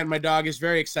 again, my dog is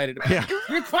very excited about it.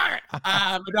 You're quiet.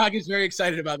 My dog is very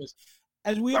excited about this.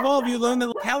 As we evolve, you learn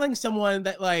that telling someone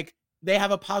that like they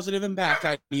have a positive impact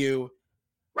on you,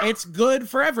 it's good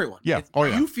for everyone. Yeah.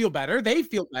 You feel better. They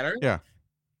feel better. Yeah.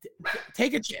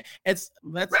 Take a chance. That's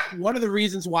one of the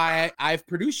reasons why I've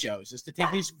produced shows, is to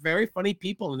take these very funny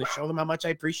people and to show them how much I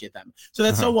appreciate them. So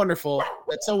that's so wonderful.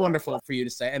 That's so wonderful for you to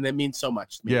say, and it means so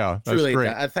much to me. Yeah, that's truly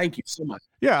great. Thank you so much.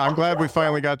 Yeah, I'm glad we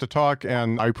finally got to talk,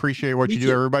 and I appreciate what you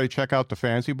do. Everybody, check out the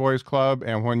Fancy Boys Club,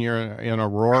 and when you're in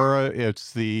Aurora,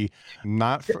 it's the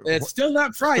It's still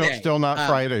not Friday. Still not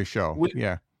Friday show.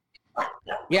 Yeah.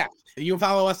 You can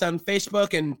follow us on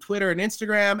Facebook and Twitter and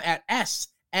Instagram at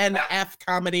SNF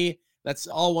Comedy. That's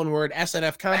all one word,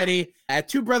 SNF Comedy, at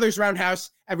Two Brothers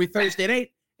Roundhouse every Thursday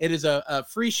night. It is a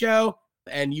free show,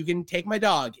 and you can take my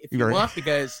dog if you want,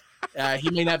 because he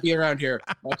may not be around here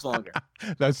much longer.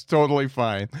 That's totally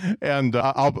fine. And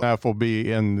that will be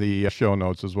in the show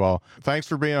notes as well. Thanks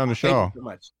for being on the show. Thank you so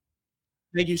much.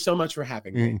 Thank you so much for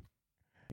having me.